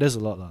 Yeah, there's a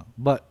lot, lah.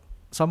 But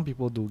some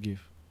people do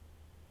give,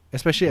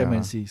 especially Yeah.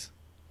 MNCs.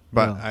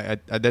 But Yeah.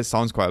 I that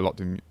sounds quite a lot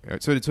to me.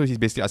 So he's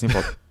basically asking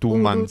for 2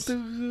 months.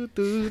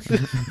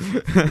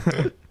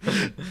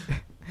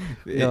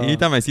 Yeah.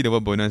 Anytime I see the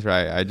word bonus,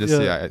 right, I just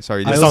Yeah. say,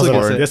 sorry, I this also is get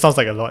foreign. sad. That sounds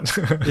like a lot.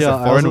 It's Yeah, a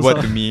I foreign also word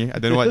saw- to me. I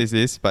don't know what this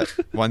is, but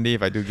one day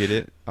if I do get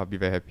it, I'll be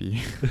very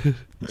happy.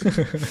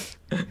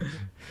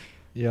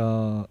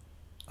 Yeah,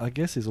 I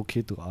guess it's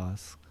okay to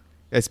ask.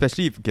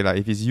 Especially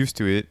if he's used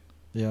to it,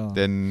 Yeah.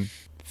 then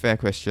fair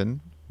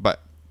question.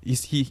 But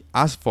he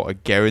asked for a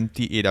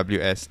guaranteed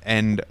AWS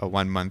and a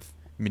 1 month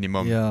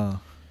minimum Yeah.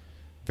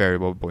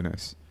 variable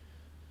bonus.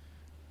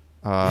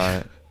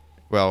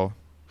 Well,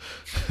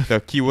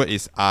 the keyword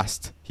is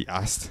asked. He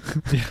asked,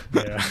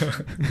 Yeah.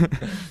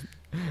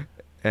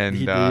 and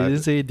He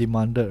didn't say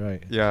demanded,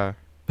 right? yeah.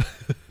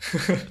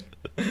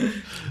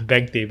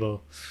 Bank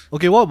table.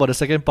 Okay, what about the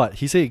second part?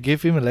 He said he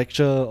gave him a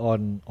lecture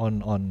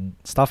on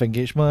staff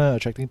engagement,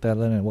 attracting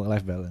talent, and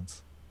work-life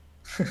balance.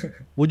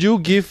 Would you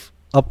give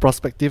a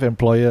prospective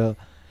employer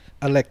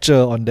a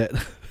lecture on that?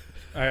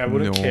 I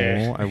wouldn't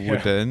care. I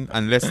wouldn't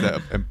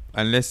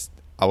unless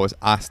I was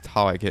asked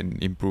how I can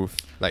improve.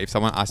 Like if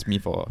someone asked me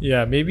for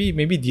Yeah, maybe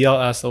DL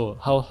asked,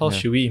 how Yeah.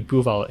 should we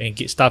improve our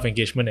staff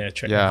engagement and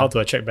Yeah. how to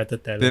attract better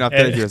talent? then after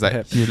And- that he was like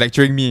Perhaps. he was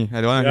lecturing me.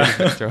 I don't want to hear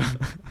his lecture.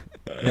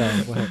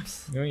 Yeah,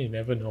 perhaps. you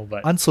never know,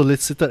 but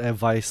Unsolicited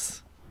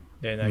advice.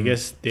 then I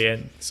guess they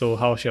end. So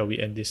how shall we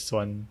end this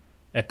one?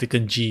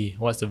 Applicant G,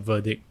 what's the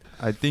verdict?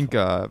 I think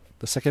The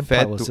second fair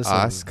part was to just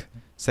ask.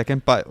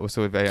 Second part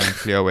also very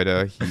unclear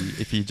whether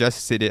if he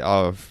just said it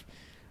out of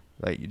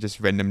like just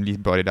randomly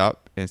brought it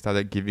up and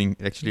started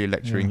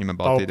lecturing Yeah. him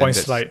about it. Then PowerPoint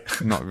that's slide.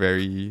 not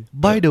very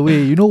By the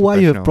way, you know why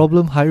you have professional.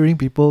 problem hiring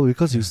people?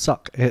 Because you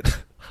suck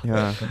at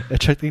yeah.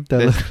 attracting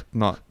talent. That's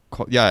not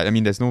I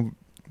mean that's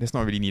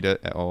not really needed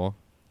at all.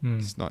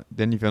 It's not.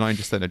 Then if you're not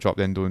interested in the job,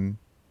 then don't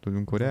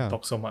go there.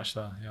 Talk so much,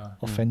 yeah.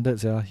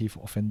 Offended, yeah. He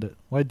offended.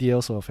 Why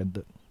DL so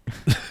offended?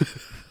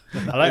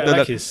 I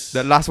like his.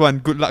 That last one,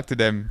 good luck to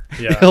them.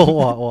 Yeah.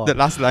 Wow. The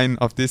last line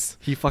of this.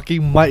 He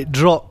fucking might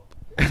drop.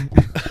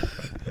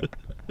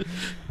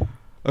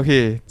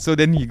 Okay, so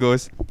then he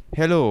goes,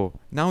 "Hello,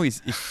 now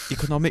is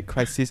economic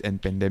crisis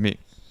and pandemic.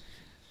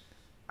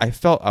 I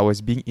felt I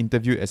was being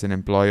interviewed as an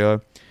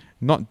employer,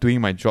 not doing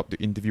my job to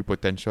interview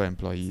potential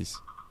employees.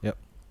 Yep.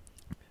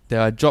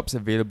 There are jobs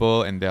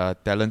available and there are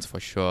talents for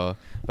sure,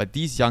 but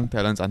these young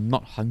talents are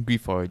not hungry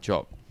for a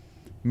job.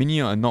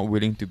 Many are not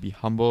willing to be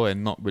humble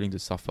and not willing to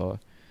suffer.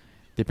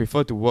 They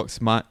prefer to work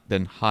smart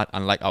than hard,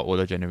 unlike our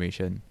older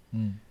generation.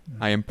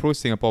 I am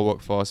pro-Singapore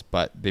workforce,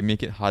 but they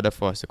make it harder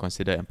for us to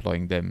consider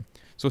employing them.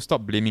 So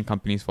stop blaming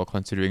companies for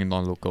considering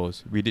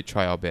non-locals. We did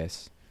try our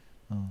best."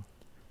 Oh.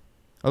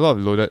 A lot of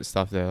loaded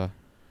stuff there,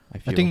 I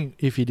feel. I think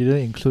if he didn't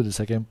include the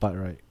second part,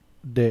 right,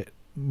 there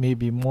may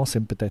be more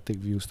sympathetic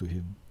views to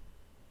him.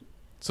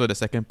 so. The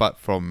second part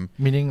from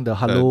Meaning the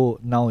hello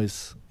now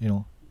is,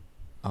 yeah.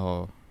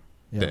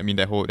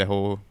 That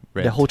whole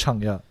rant. the whole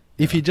chunk, yeah.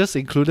 If he Yeah. just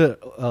included,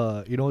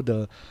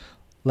 the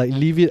like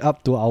leave it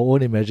up to our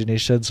own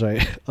imaginations,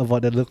 right,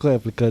 about the local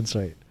applicants,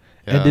 right,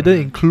 and Yeah. didn't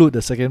include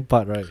the second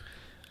part, right,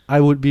 I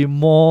would be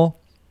more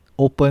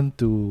open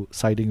to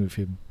siding with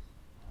him.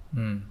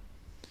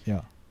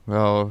 Yeah.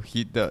 Well,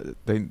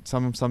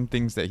 some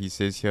things that he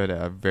says here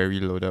that are very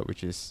loaded,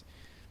 which is,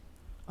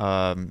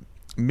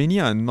 many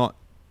are not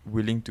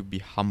willing to be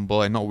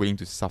humble and not willing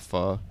to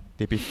suffer.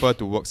 They prefer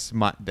to work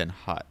smart than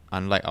hard,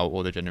 unlike our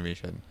older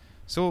generation.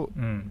 So,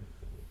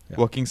 Yeah.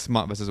 working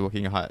smart versus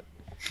working hard.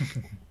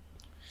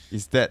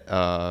 Is that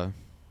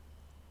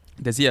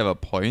does he have a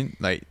point?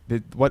 Like,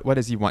 what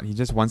does he want? He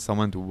just wants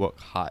someone to work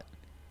hard,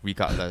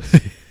 regardless.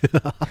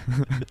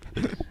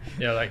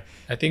 Yeah, like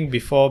I think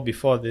before we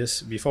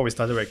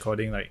started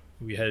recording, like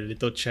we had a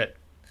little chat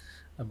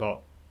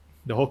about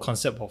the whole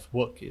concept of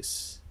work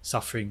is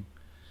suffering.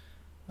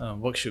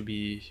 Work should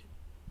be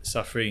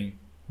suffering.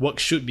 Work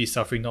should be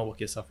suffering, not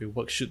work is suffering.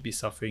 Work should be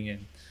suffering,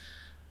 and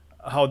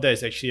how that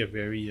is actually a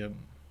very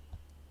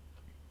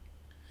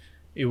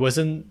it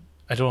wasn't,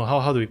 I don't know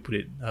how do we put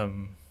it,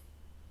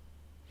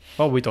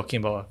 what were we talking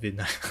about, Vin?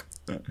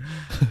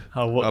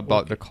 How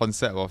about the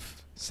concept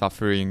of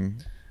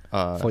suffering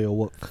For your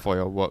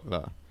work.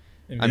 lah.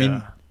 I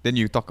mean, then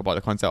you talk about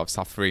the concept of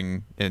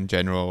suffering in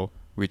general,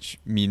 which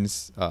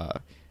means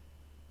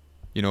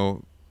you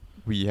know,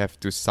 we have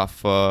to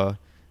suffer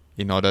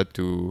in order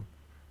to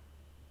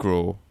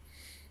grow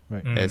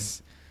Right.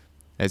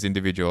 as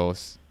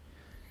individuals.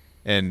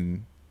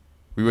 And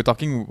we were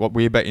talking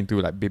way back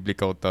into like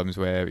biblical terms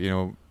where, you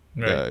know,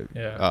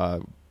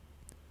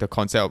 the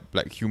concept of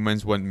like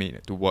humans weren't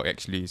made to work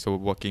actually, so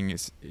working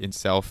is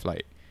itself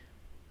like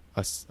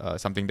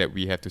something that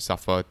we have to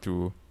suffer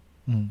through.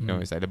 You know,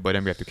 it's like the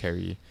burden we have to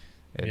carry.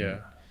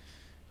 And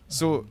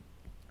so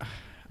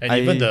and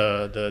even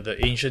the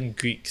ancient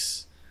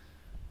Greeks,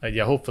 like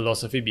their whole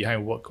philosophy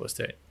behind work was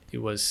that it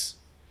was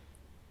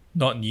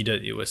not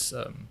needed. It was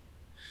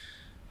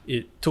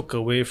it took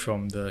away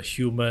from the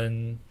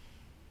human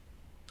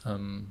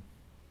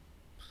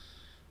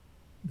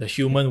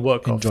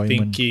work Enjoyment. of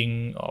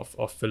thinking,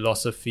 of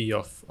philosophy,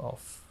 of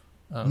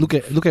Look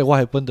at what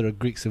happened to the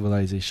Greek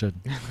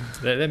civilization.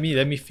 let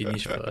me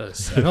finish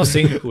first. I'm not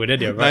saying whether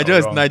they're right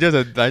or wrong.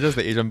 Nigel's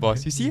the Asian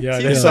boss. You see? Yeah,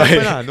 see that's what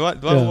right.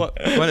 happened, Don't want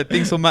to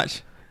think so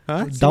much.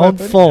 Huh? See what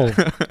Downfall.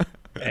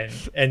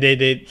 and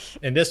they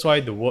and that's why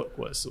the work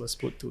was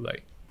put to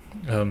like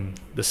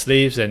the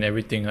slaves and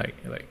everything,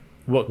 like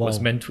work was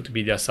Wow. meant to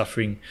be their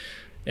suffering.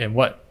 And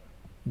what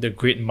the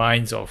great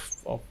minds of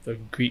the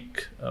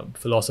Greek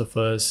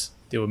philosophers,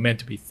 they were meant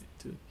to be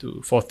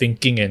for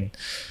thinking and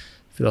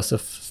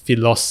philosophy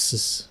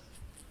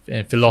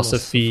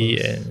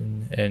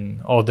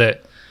and all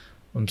that.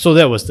 So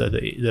that was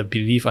the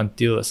belief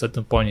until a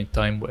certain point in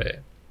time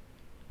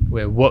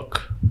where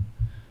work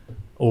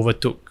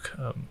overtook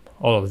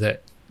all of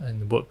that,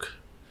 and work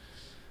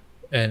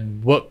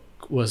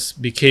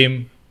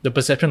became, the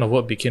perception of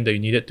work became that you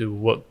needed to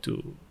work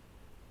to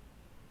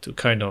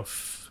kind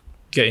of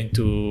get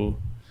into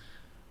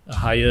a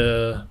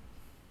higher,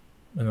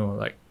 you know,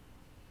 like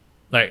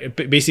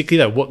basically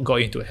like work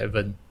got into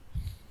heaven.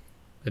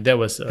 And that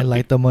was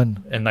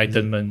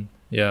enlightenment.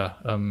 Yeah.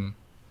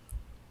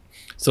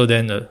 So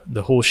then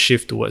the whole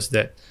shift towards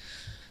that,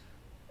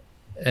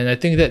 and I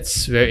think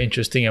that's very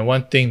interesting. And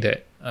one thing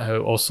that I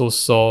also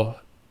saw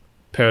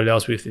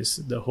parallels with is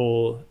the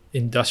whole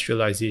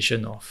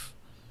industrialization of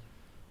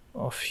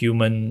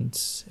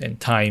humans and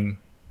time,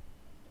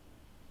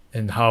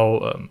 and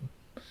how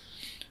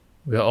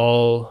we're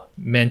all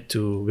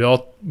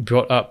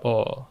brought up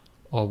or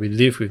we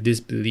live with this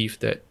belief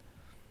that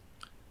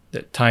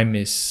time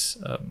is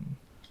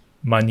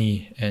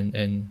money,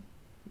 and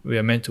we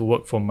are meant to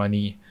work for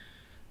money,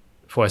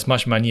 for as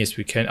much money as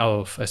we can out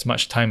of as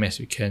much time as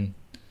we can.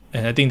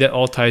 And I think that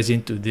all ties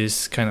into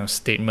this kind of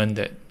statement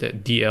that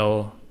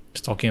DL is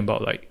talking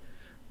about, like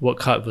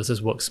work hard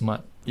versus work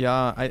smart.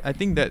 Yeah, I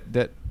think that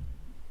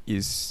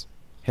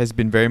has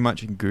been very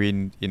much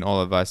ingrained in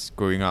all of us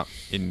growing up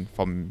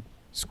from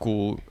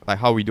school, like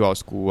how we do our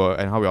schoolwork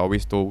and how we're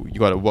always told you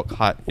gotta work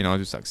hard in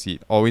order to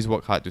succeed. Always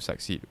work hard to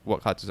succeed.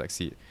 Work hard to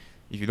succeed.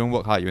 If you don't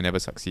work hard, you'll never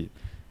succeed.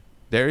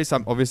 There's a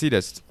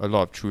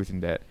lot of truth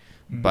in that.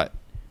 But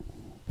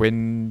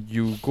when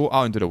you go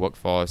out into the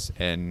workforce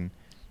and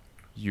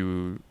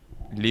you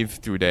live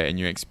through that and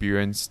you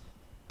experience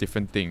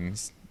different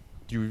things,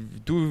 you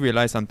do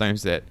realize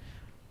sometimes that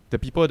the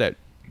people that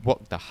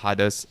work the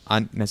hardest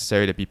aren't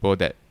necessarily the people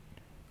that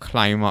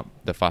climb up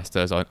the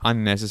fastest, or aren't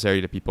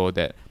necessarily the people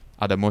that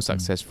are the most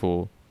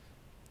successful,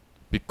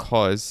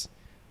 because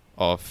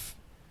of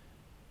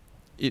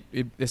it.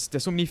 There's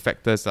so many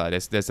factors.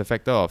 There's a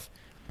factor of,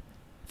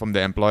 from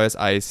the employer's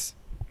eyes,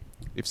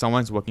 if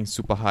someone's working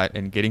super hard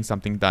and getting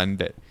something done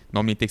that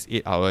normally takes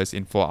 8 hours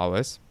in 4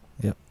 hours,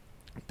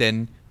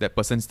 then that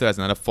person still has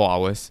another 4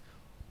 hours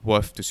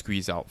worth to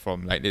squeeze out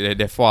from. Like there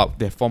are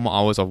 4 more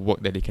hours of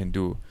work that they can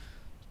do.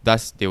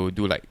 Thus, they will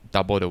do like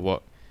double the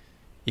work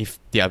if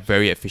they are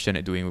very efficient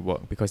at doing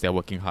work because they're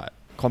working hard.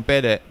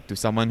 Compare that to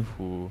someone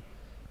who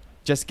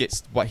just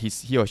gets what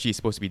he or she is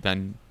supposed to be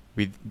done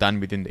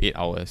within the 8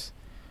 hours,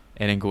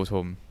 and then goes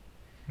home.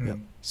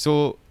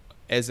 So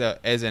as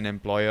an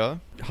employer,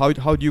 how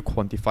do you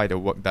quantify the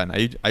work done?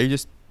 Are you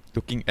just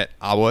looking at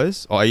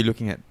hours, or are you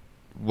looking at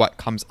what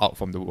comes out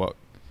from the work,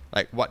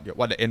 like what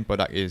the end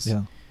product is?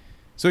 Yeah.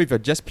 So if you're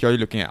just purely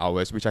looking at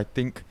hours, which I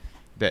think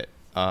that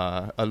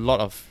a lot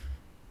of,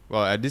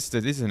 well, this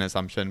is an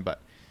assumption,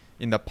 but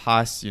in the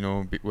past, you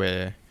know,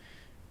 where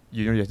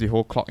you have the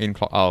whole clock in,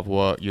 clock out of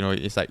work, you know,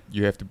 it's like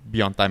you have to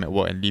be on time at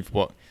work and leave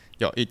work.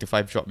 Your 8 to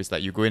 5 job is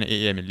like you go in at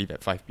 8 a.m. and leave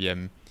at 5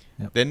 p.m.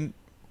 Then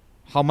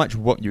how much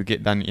work you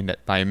get done in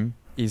that time,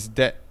 is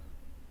that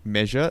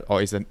measured,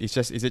 or is it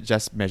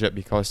just measured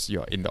because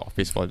you're in the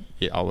office for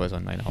 8 hours or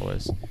 9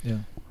 hours? Yeah.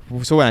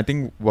 So when I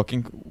think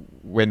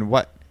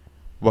what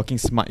working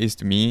smart is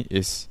to me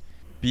is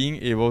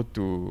being able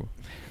to,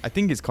 I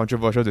think it's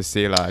controversial to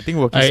say lah. I think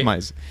working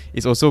smart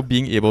is also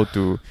being able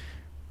to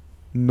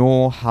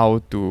know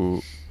how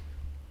to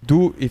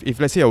if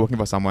let's say you're working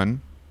for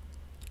someone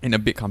in a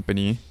big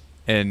company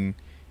and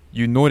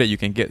you know that you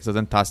can get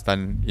certain tasks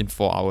done in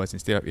 4 hours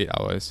instead of 8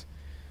 hours,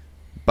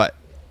 but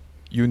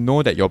you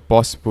know that your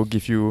boss will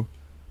give you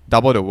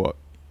double the work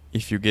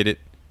if you get it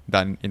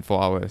done in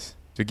 4 hours,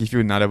 to give you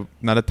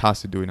another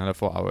task to do in another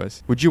 4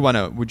 hours. Would you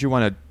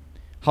wanna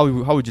how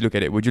would you look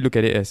at it? Would you look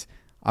at it as,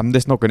 I'm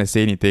just not gonna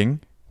say anything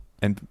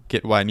and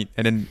get what I need,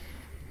 and then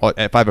or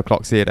at 5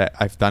 o'clock say that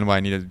I've done what I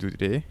needed to do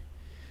today?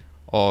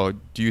 Or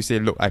do you say,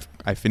 look,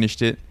 I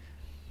finished it,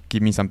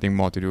 give me something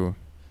more to do?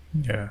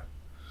 Yeah.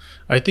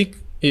 I think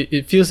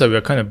it feels like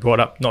we're kind of brought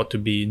up not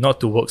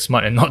to work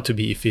smart and not to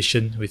be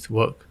efficient with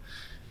work.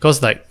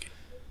 Because like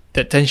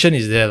that tension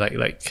is there,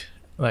 like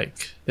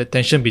the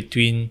tension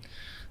between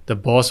the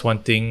boss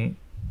wanting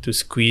to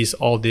squeeze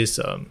all this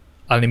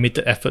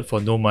unlimited effort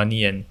for no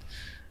money and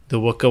the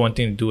worker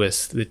wanting to do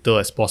as little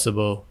as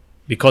possible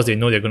because they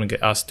know they're going to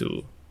get asked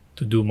to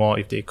do more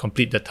if they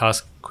complete the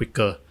task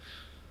quicker.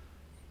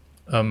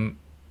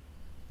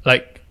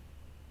 Like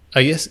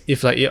I guess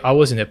if I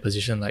was in that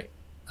position, like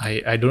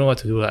I don't know what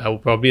to do. Like I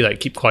would probably like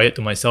keep quiet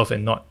to myself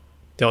and not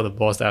tell the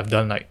boss that I've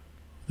done like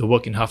the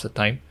work in half the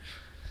time,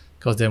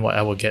 because then what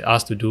I will get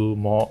asked to do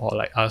more, or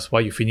like ask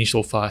why you finish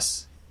so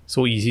fast,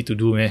 so easy to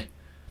do, meh?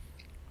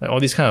 Like all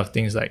these kind of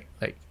things. Like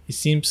it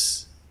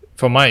seems,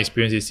 from my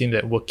experience, it seemed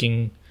that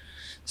working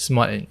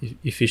smart and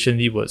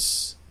efficiently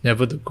was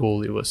never the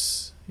goal. It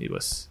was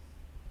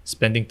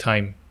spending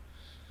time.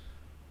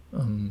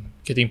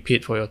 Getting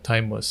paid for your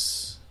time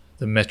was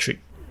the metric.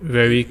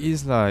 Very It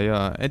is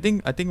yeah. I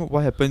think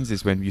what happens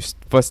is when you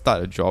first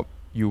start a job,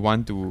 you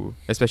want to,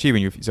 especially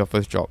when it's your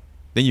first job,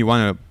 then you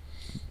want to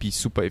be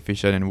super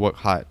efficient and work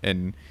hard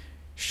and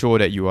show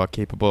that you are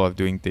capable of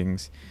doing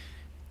things.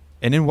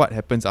 And then what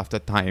happens after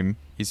time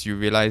is you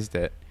realize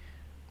that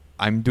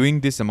I'm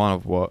doing this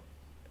amount of work.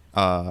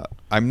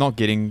 I'm not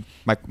getting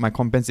my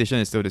compensation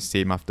is still the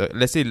same after.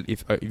 Let's say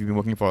if you've been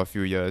working for a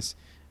few years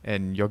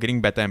and you're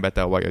getting better and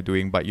better at what you're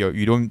doing, but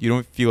you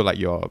don't feel like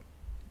you're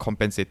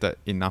compensated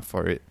enough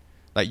for it.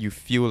 Like you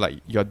feel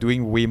like you're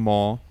doing way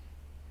more,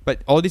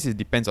 but all this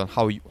depends on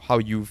how you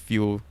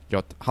feel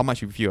how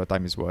much you feel your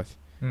time is worth.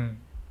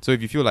 So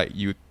if you feel like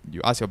you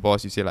ask your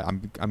boss, you say like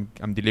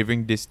I'm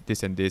delivering this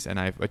and this, and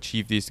I've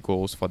achieved these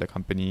goals for the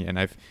company and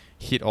I've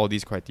hit all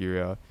these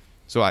criteria,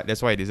 so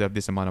that's why I deserve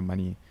this amount of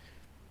money.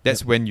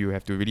 That's when you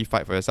have to really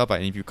fight for yourself.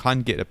 And if you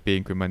can't get a pay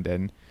increment,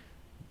 then,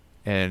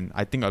 and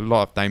I think a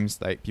lot of times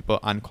like people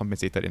aren't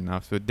compensated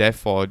enough, so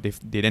therefore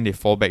they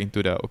fall back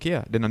into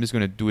then I'm just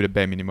gonna do the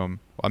bare minimum.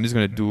 I'm just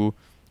gonna do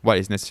what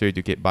is necessary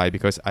to get by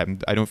because I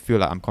don't feel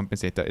like I'm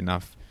compensated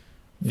enough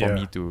for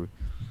me to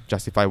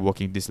justify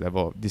working this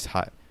level this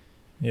hard.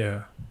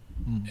 Yeah.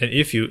 And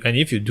if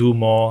you do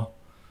more,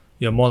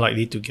 you're more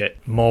likely to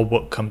get more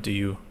work come to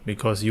you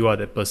because you are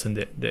the person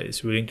that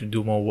is willing to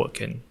do more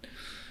work and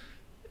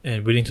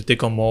willing to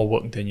take on more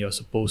work than you're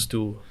supposed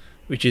to.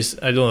 Which is,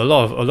 I don't know,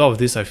 a lot of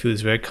this I feel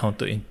is very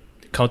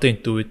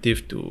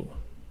counterintuitive to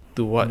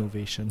what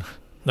Innovation.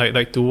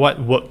 like to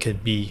what work can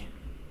be,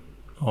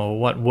 or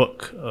what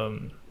work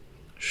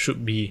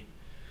should be.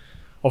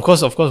 Of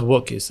course,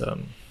 work is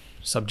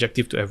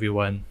subjective to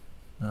everyone.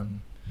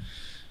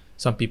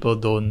 Some people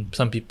don't.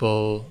 Some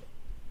people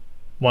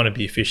want to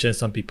be efficient.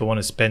 Some people want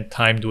to spend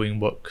time doing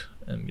work.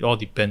 It all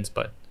depends.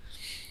 But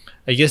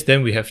I guess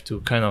then we have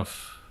to kind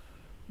of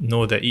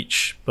know that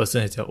each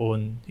person has their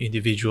own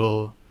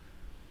individual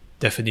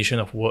definition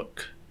of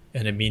work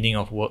and the meaning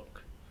of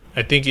work.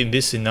 I think in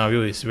this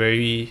scenario it's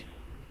down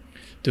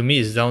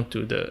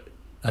to the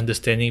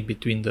understanding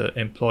between the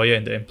employer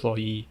and the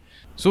employee.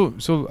 So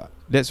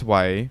that's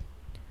why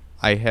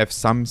I have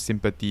some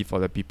sympathy for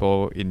the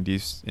people in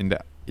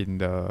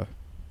the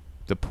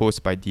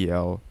post by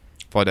DL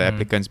for the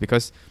applicants,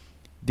 because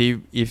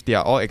if they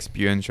are all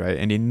experienced, right,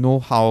 and they know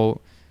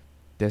how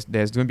there's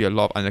going to be a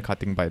lot of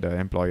undercutting by the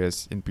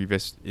employers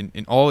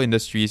in all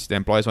industries. The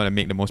employers want to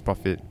make the most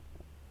profit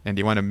and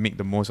they want to make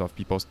the most of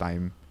people's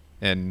time,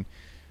 and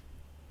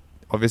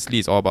obviously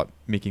it's all about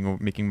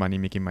making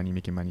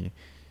money.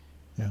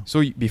 Yeah.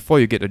 So before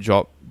you get a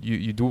job,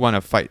 you do want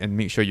to fight and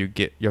make sure you're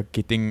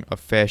getting a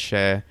fair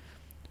share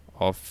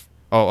of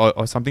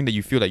or something that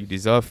you feel like you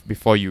deserve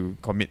before you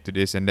commit to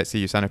this. And let's say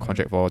you sign a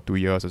contract for 2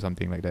 years or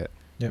something like that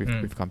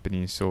with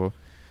companies. So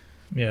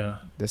yeah,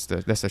 that's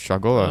the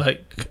struggle.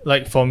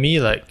 Like for me,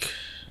 like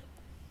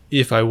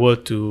if I were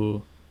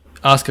to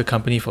ask a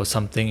company for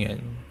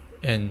something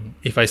and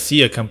if I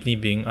see a company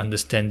being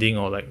understanding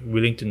or like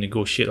willing to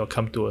negotiate or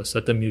come to a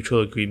certain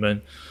mutual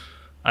agreement,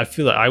 I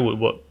feel like I would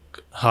work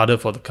harder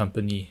for the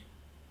company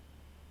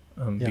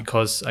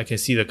because I can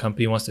see the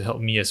company wants to help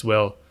me as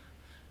well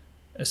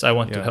as I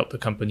want to help the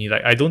company.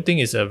 Like I don't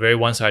think it's a very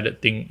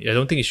one-sided thing. I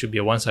don't think it should be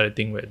a one-sided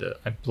thing where the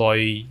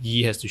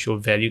employee has to show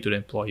value to the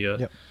employer.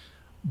 Yep.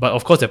 But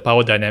of course the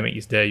power dynamic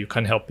is there. You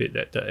can't help it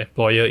that the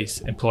employer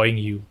is employing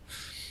you.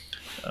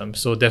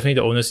 So definitely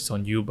the onus is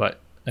on you, but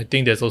I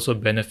think there's also a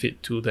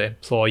benefit to the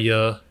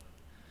employer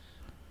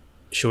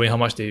showing how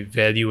much they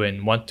value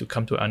and want to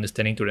come to an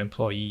understanding to the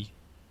employee.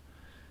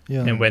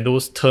 Yeah. And when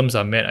those terms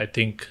are met, I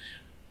think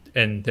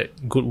and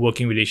that good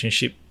working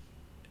relationship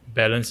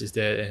balance is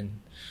there, and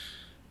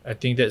I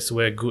think that's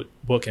where good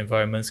work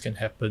environments can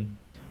happen.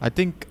 I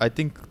think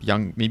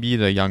maybe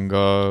the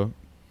younger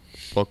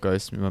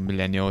workers,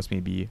 millennials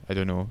maybe, I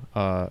don't know.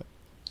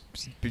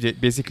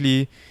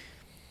 Basically,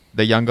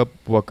 the younger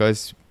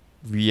workers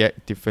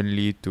react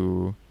differently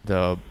to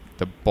the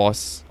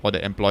boss or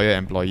the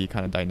employer-employee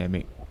kind of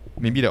dynamic.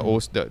 Maybe the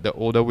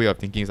older way of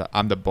thinking is like,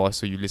 I'm the boss,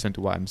 so you listen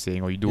to what I'm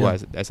saying, or you do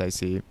as I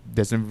say.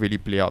 Doesn't really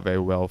play out very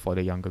well for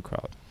the younger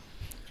crowd.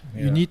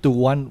 You need to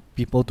want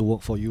people to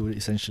work for you,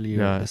 essentially.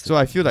 Yeah. Right? So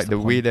I feel like the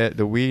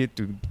way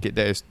to get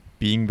there is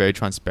being very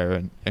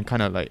transparent and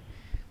kind of like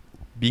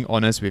being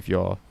honest with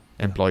your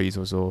employees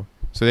also,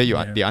 so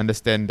that they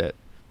understand that.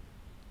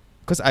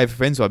 Because I have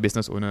friends who are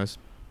business owners,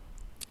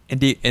 and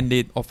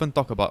they often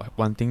talk about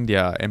wanting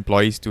their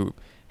employees to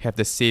have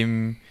the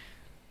same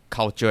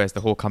culture as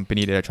the whole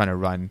company that they're trying to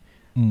run.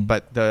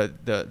 But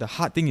the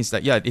hard thing is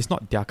that it's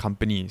not their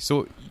company,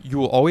 so you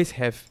will always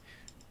have,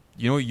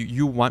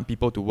 you want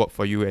people to work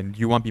for you, and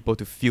you want people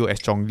to feel as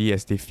strongly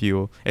as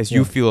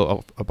you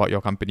feel about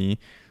your company.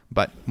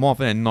 But more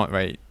often than not,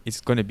 right,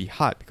 it's going to be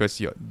hard because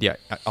they're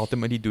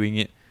ultimately doing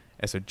it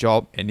as a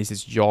job, and this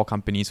is your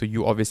company, so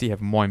you obviously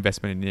have more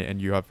investment in it,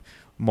 and you have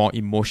more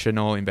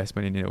emotional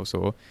investment in it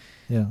also.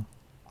 Yeah.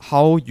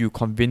 How you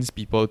convince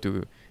people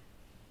to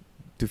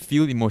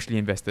feel emotionally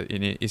invested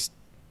in it is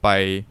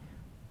by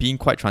being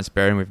quite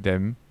transparent with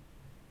them.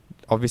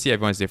 Obviously,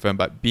 everyone is different,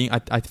 but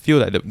I feel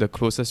like the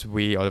closest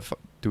way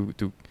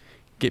to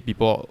get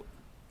people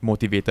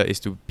motivated is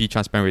to be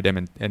transparent with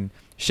them and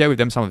share with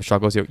them some of the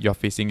struggles you're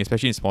facing,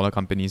 especially in smaller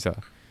companies.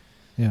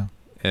 Yeah.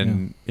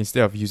 And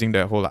instead of using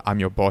the whole I'm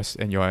your boss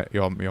and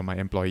you're my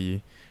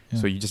employee,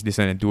 so you just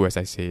listen and do as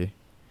I say.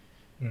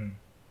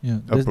 Yeah.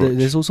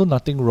 There's also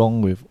nothing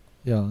wrong with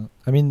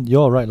I mean,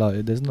 you're right,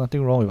 there's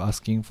nothing wrong with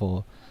asking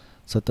for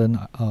certain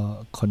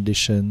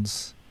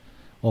conditions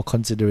or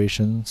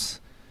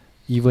considerations,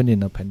 even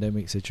in a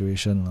pandemic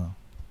situation.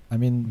 I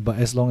mean, but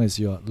as long as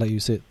you're, like you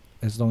said,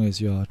 as long as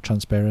you're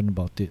transparent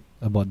about it,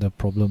 about the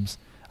problems.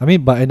 I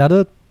mean, but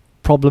another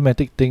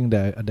problematic thing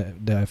that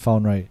I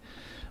found, right,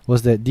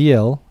 was that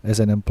DL, as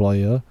an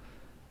employer,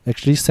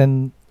 actually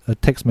sent a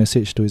text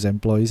message to his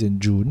employees in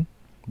June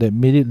that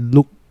made it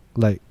look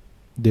like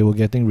they were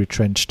getting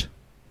retrenched.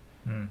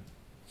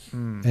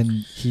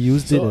 And he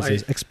used it as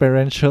an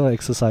experiential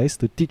exercise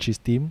to teach his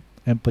team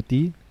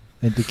empathy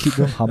and to keep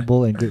them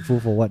humble and grateful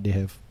for what they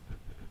have.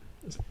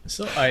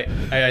 So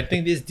I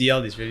think this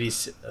DL is really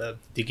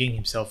digging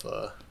himself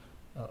a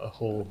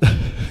hole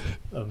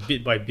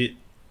bit by bit,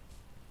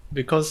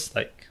 because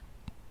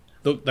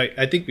look,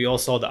 I think we all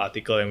saw the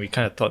article and we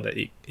kind of thought that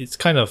it's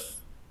kind of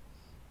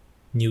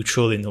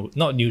neutral,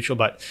 not neutral,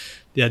 but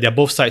there are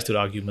both sides to the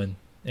argument,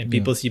 and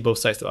people see both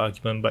sides to the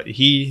argument. But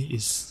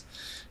his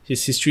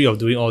history of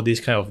doing all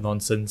this kind of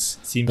nonsense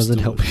seems doesn't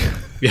to help.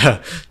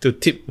 to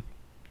tip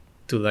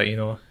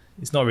to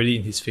it's not really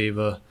in his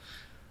favor.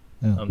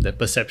 The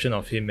perception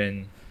of him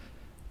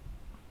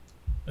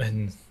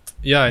and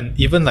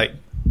even I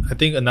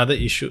think another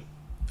issue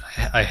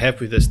I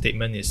have with the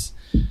statement is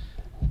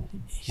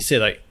he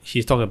said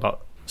he's talking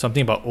about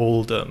something about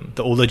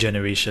the older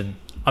generation,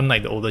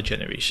 unlike the older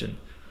generation.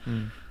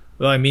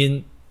 Well, I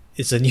mean,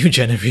 it's a new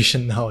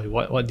generation now.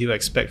 What do you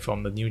expect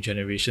from the new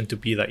generation to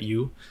be like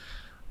you?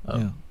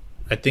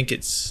 I think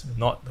it's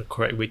not the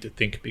correct way to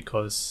think,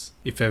 because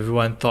if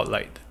everyone thought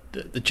like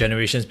the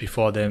generations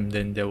before them,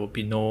 then there would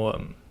be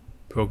no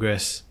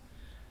progress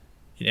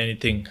in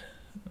anything.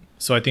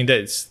 So I think that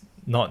it's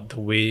not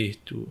the way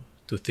to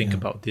think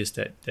about this,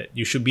 that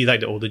you should be like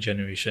the older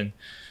generation.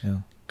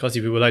 Because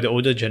if you were like the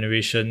older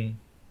generation,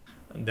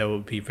 there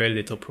will be very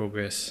little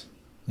progress.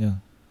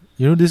 Something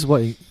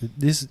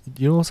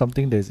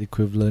that is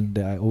equivalent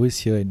that I always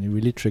hear and it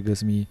really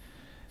triggers me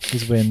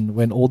is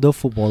when older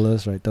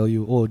footballers, right, tell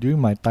you, oh, during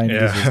my time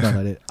this was not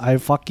like that. I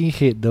fucking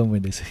hate them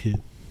when they say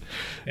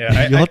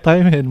it. Your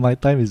time and my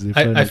time is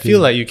different. I feel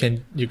like you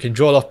can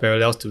draw a lot of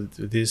parallels to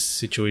this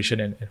situation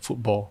and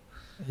football.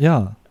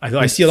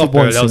 I see a lot of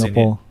parallels in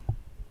it.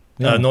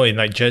 No,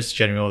 in just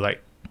general,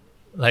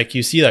 like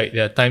you see,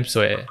 there are times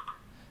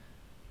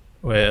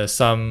where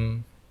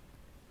some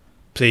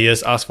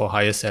players ask for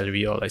higher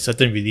salary or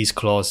certain release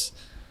clause,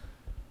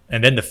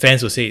 and then the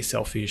fans will say it's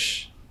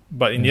selfish,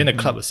 but in the end the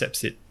club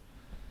accepts it,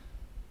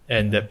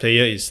 and that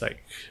player is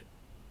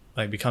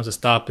becomes a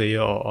star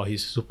player, or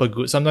he's super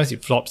good. Sometimes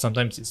it flops,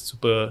 sometimes it's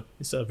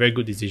a very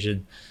good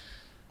decision.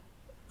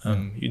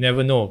 You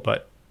never know,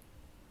 but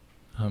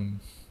in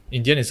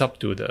the end it's up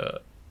to the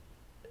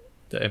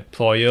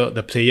employer,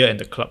 the player, and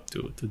the club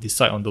to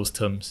decide on those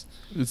terms.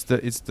 It's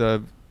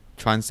the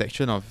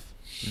transaction of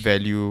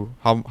value,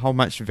 how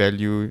much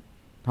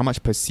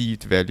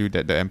perceived value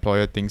that the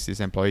employer thinks this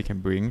employee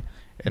can bring,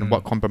 and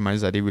what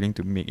compromises are they willing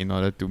to make in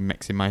order to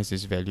maximize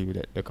this value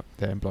that the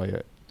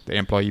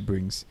employee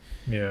brings.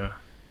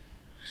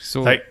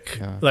 So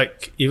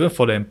even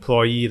for the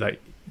employee,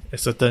 a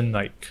certain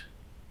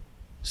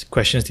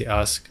questions they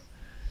ask,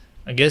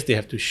 I guess they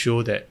have to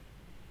show that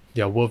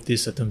they are worth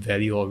this certain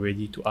value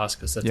already to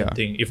ask a certain Yeah.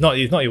 thing. If not,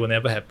 it will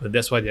never happen.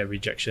 That's why there are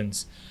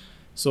rejections.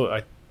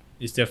 So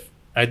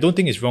I don't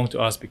think it's wrong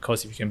to ask,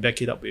 because if you can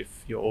back it up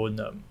with your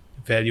own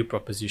value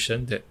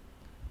proposition that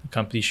the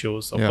company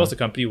shows, of Yeah. course the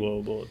company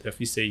will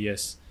definitely say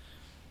yes.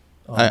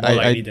 More I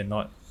likely than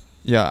not.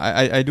 Yeah,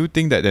 I do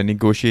think that the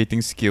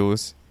negotiating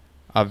skills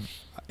are,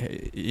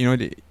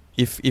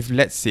 if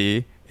let's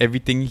say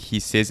everything he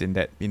says in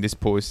this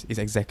post is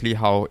exactly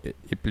how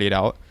it played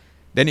out,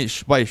 then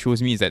what it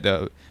shows me is that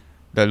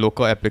the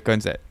local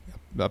applicants that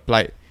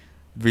applied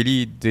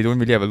they don't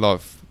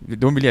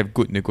really have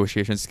good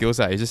negotiation skills.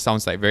 It just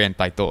sounds like very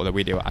entitled the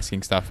way they were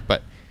asking stuff.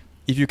 But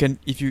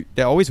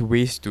there are always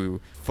ways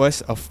to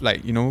first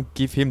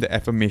give him the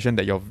affirmation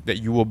that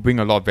you will bring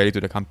a lot of value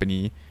to the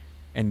company,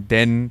 and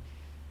then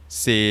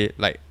say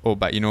like, oh,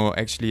 but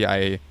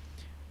actually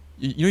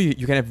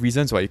you can have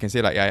reasons why you can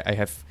say like, I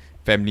have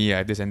family, I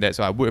have this and that,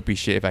 so I would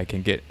appreciate if I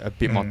can get a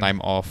bit more time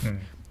off,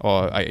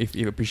 or I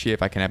appreciate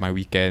if I can have my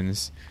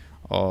weekends,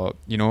 or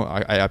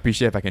I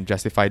appreciate if I can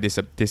justify this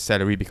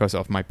salary because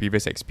of my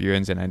previous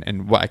experience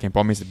and what I can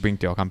promise to bring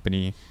to your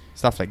company,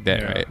 stuff like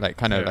that, right? Like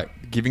kind of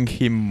like giving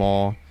him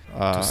more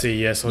to say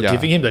yes, or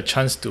giving him the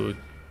chance to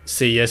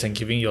say yes, and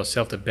giving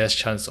yourself the best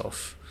chance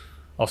of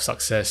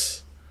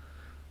success.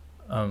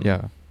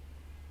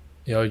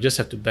 You just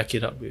have to back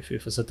it up with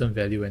a certain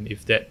value, and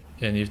if the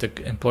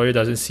employer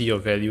doesn't see your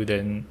value,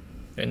 then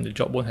the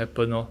job won't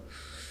happen.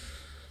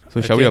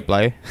 So shall we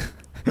apply?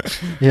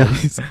 Yeah.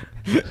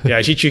 Yeah,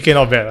 actually 3K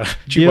not bad.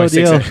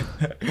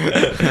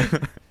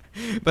 3.6.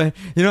 But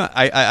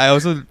I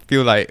also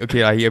feel like,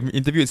 okay, he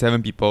interviewed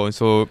 7 people,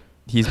 so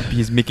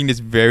he's making this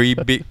very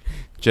big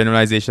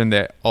generalization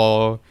that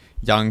all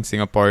young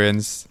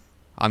Singaporeans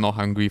are not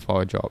hungry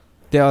for a job.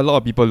 There are a lot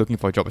of people looking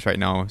for jobs right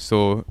now,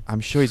 so I'm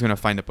sure he's gonna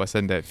find the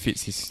person that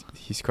fits his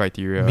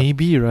criteria.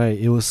 Maybe, right,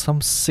 it was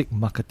some sick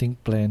marketing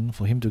plan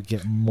for him to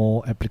get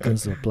more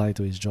applicants to apply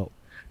to his job.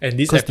 And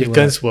these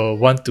applicants will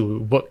want to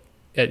work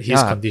at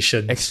his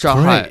conditions. Extra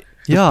Correct. hard.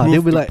 Yeah,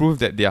 they'll be to like, prove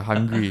that they are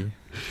hungry.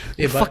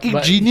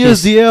 fucking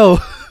genius, DL.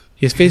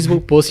 His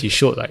Facebook post, he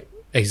showed like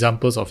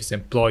examples of his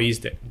employees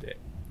that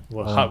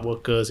were hard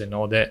workers and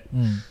all that.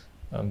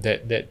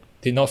 That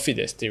did not fit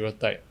that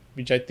stereotype,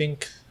 which I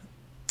think,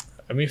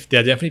 there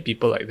are definitely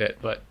people like that,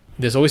 but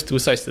there's always two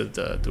sides to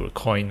the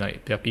coin.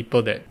 Like, there are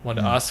people that want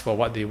to ask for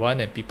what they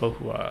want, and people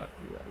who are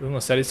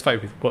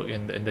satisfied with work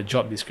and the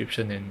job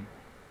description,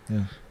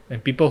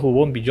 and people who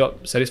won't be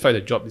satisfied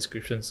with the job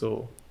description.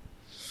 So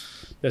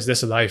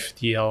that's a life,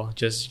 DL.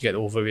 Just get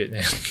over it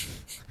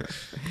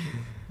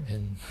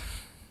and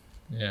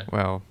yeah.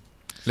 Well,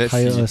 let's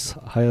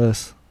hire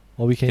us,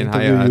 or we can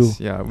hire interview you. us.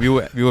 Yeah, we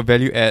will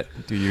value add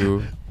to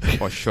you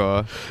for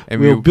sure, and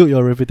we'll build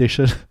your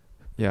reputation.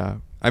 Yeah,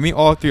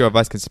 all 3 of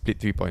us can split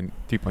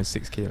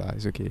 3.6K lah.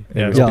 It's okay.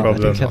 Yeah, Yeah, no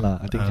problem.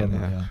 I think can.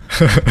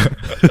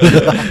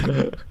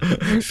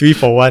 3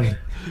 for 1.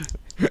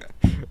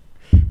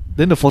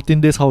 Then the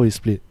 14 days, how we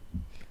split?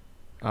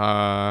 We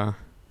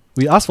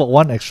asked for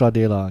 1 extra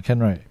day lah. Can,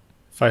 right?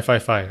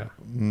 555.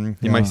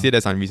 He might say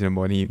that's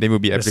unreasonable. Then will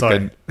be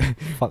applicant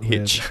Fuck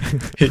H.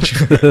 H.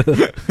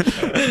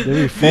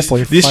 Maybe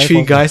 4.5. These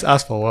 3 guys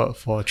asked for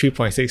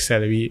 3.6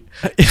 salary,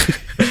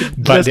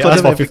 but they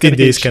asked for 15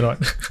 days. Cannot.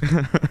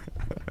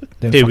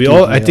 Okay,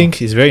 I think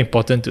it's very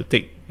important to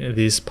take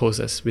this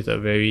process with a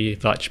very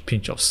large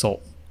pinch of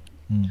salt,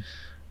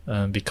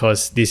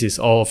 because this is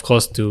all, of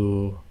course,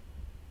 to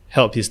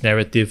help his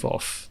narrative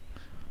of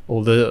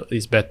older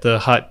is better,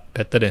 hard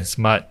better than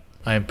smart.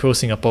 I am pro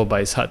Singapore,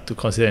 but it's hard to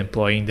consider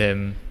employing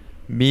them.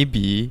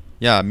 Maybe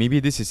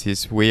this is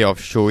his way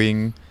of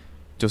showing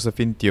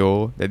Josephine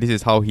Teo that this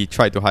is how he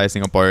tried to hire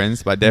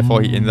Singaporeans, but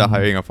therefore he ended up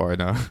hiring a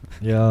foreigner.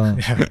 Yeah.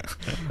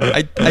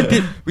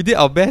 We did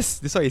our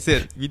best. That's what he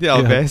said. We did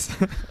our best.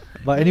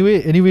 But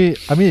anyway,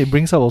 it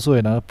brings up also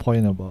another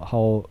point about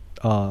how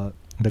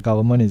the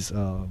government is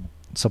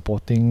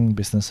supporting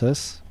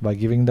businesses by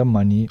giving them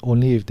money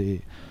only if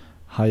they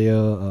hire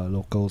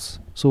locals.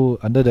 So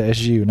under the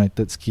SG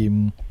United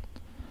scheme,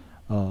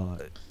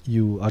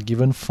 you are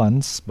given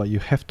funds, but you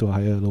have to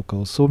hire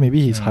locals. So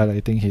maybe he's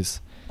highlighting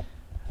his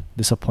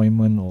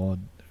disappointment or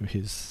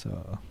his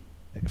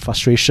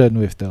frustration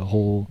with the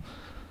whole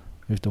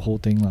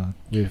thing lah,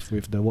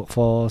 with the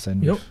workforce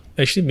and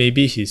actually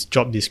maybe his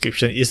job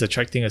description is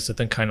attracting a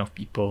certain kind of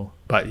people,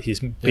 but his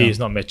pay is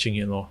not matching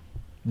it.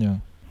 Yeah,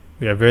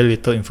 we have very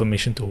little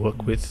information to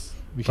work with.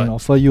 We can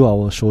offer you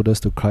our shoulders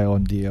to cry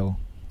on, DL.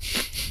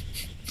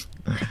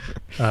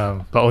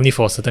 But only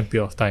for a certain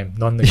period of time,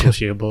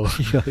 non-negotiable.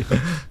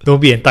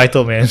 Don't be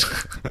entitled, man.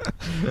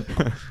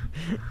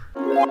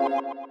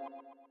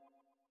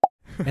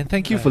 And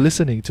thank you for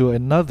listening to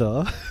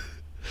another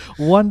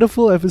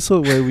wonderful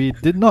episode where we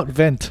did not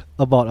vent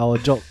about our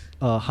job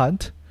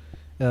hunt.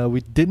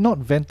 We did not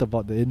vent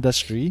about the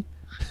industry.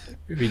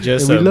 We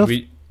just read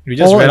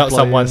out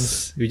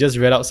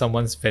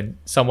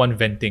someone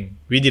venting.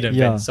 We didn't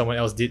vent, someone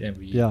else did, and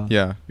we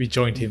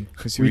joined him.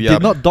 We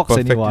did not dox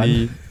anyone.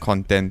 Perfectly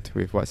content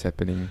with what's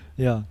happening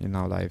in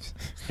our lives.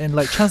 And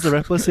like Chance the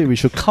Rapper said, we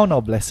should count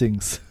our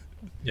blessings.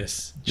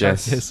 Yes.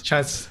 Yes. Yes.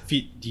 Chance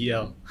feed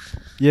DL.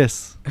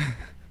 Yes.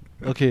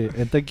 Okay,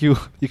 and thank you.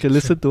 You can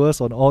listen to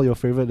us on all your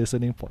favorite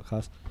listening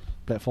podcast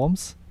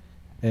platforms.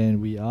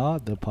 And we are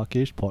the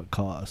Parkish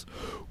Podcast.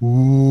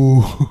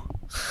 Ooh.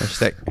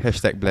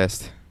 Hashtag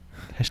blessed.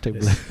 Hashtag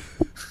Yes. blessed.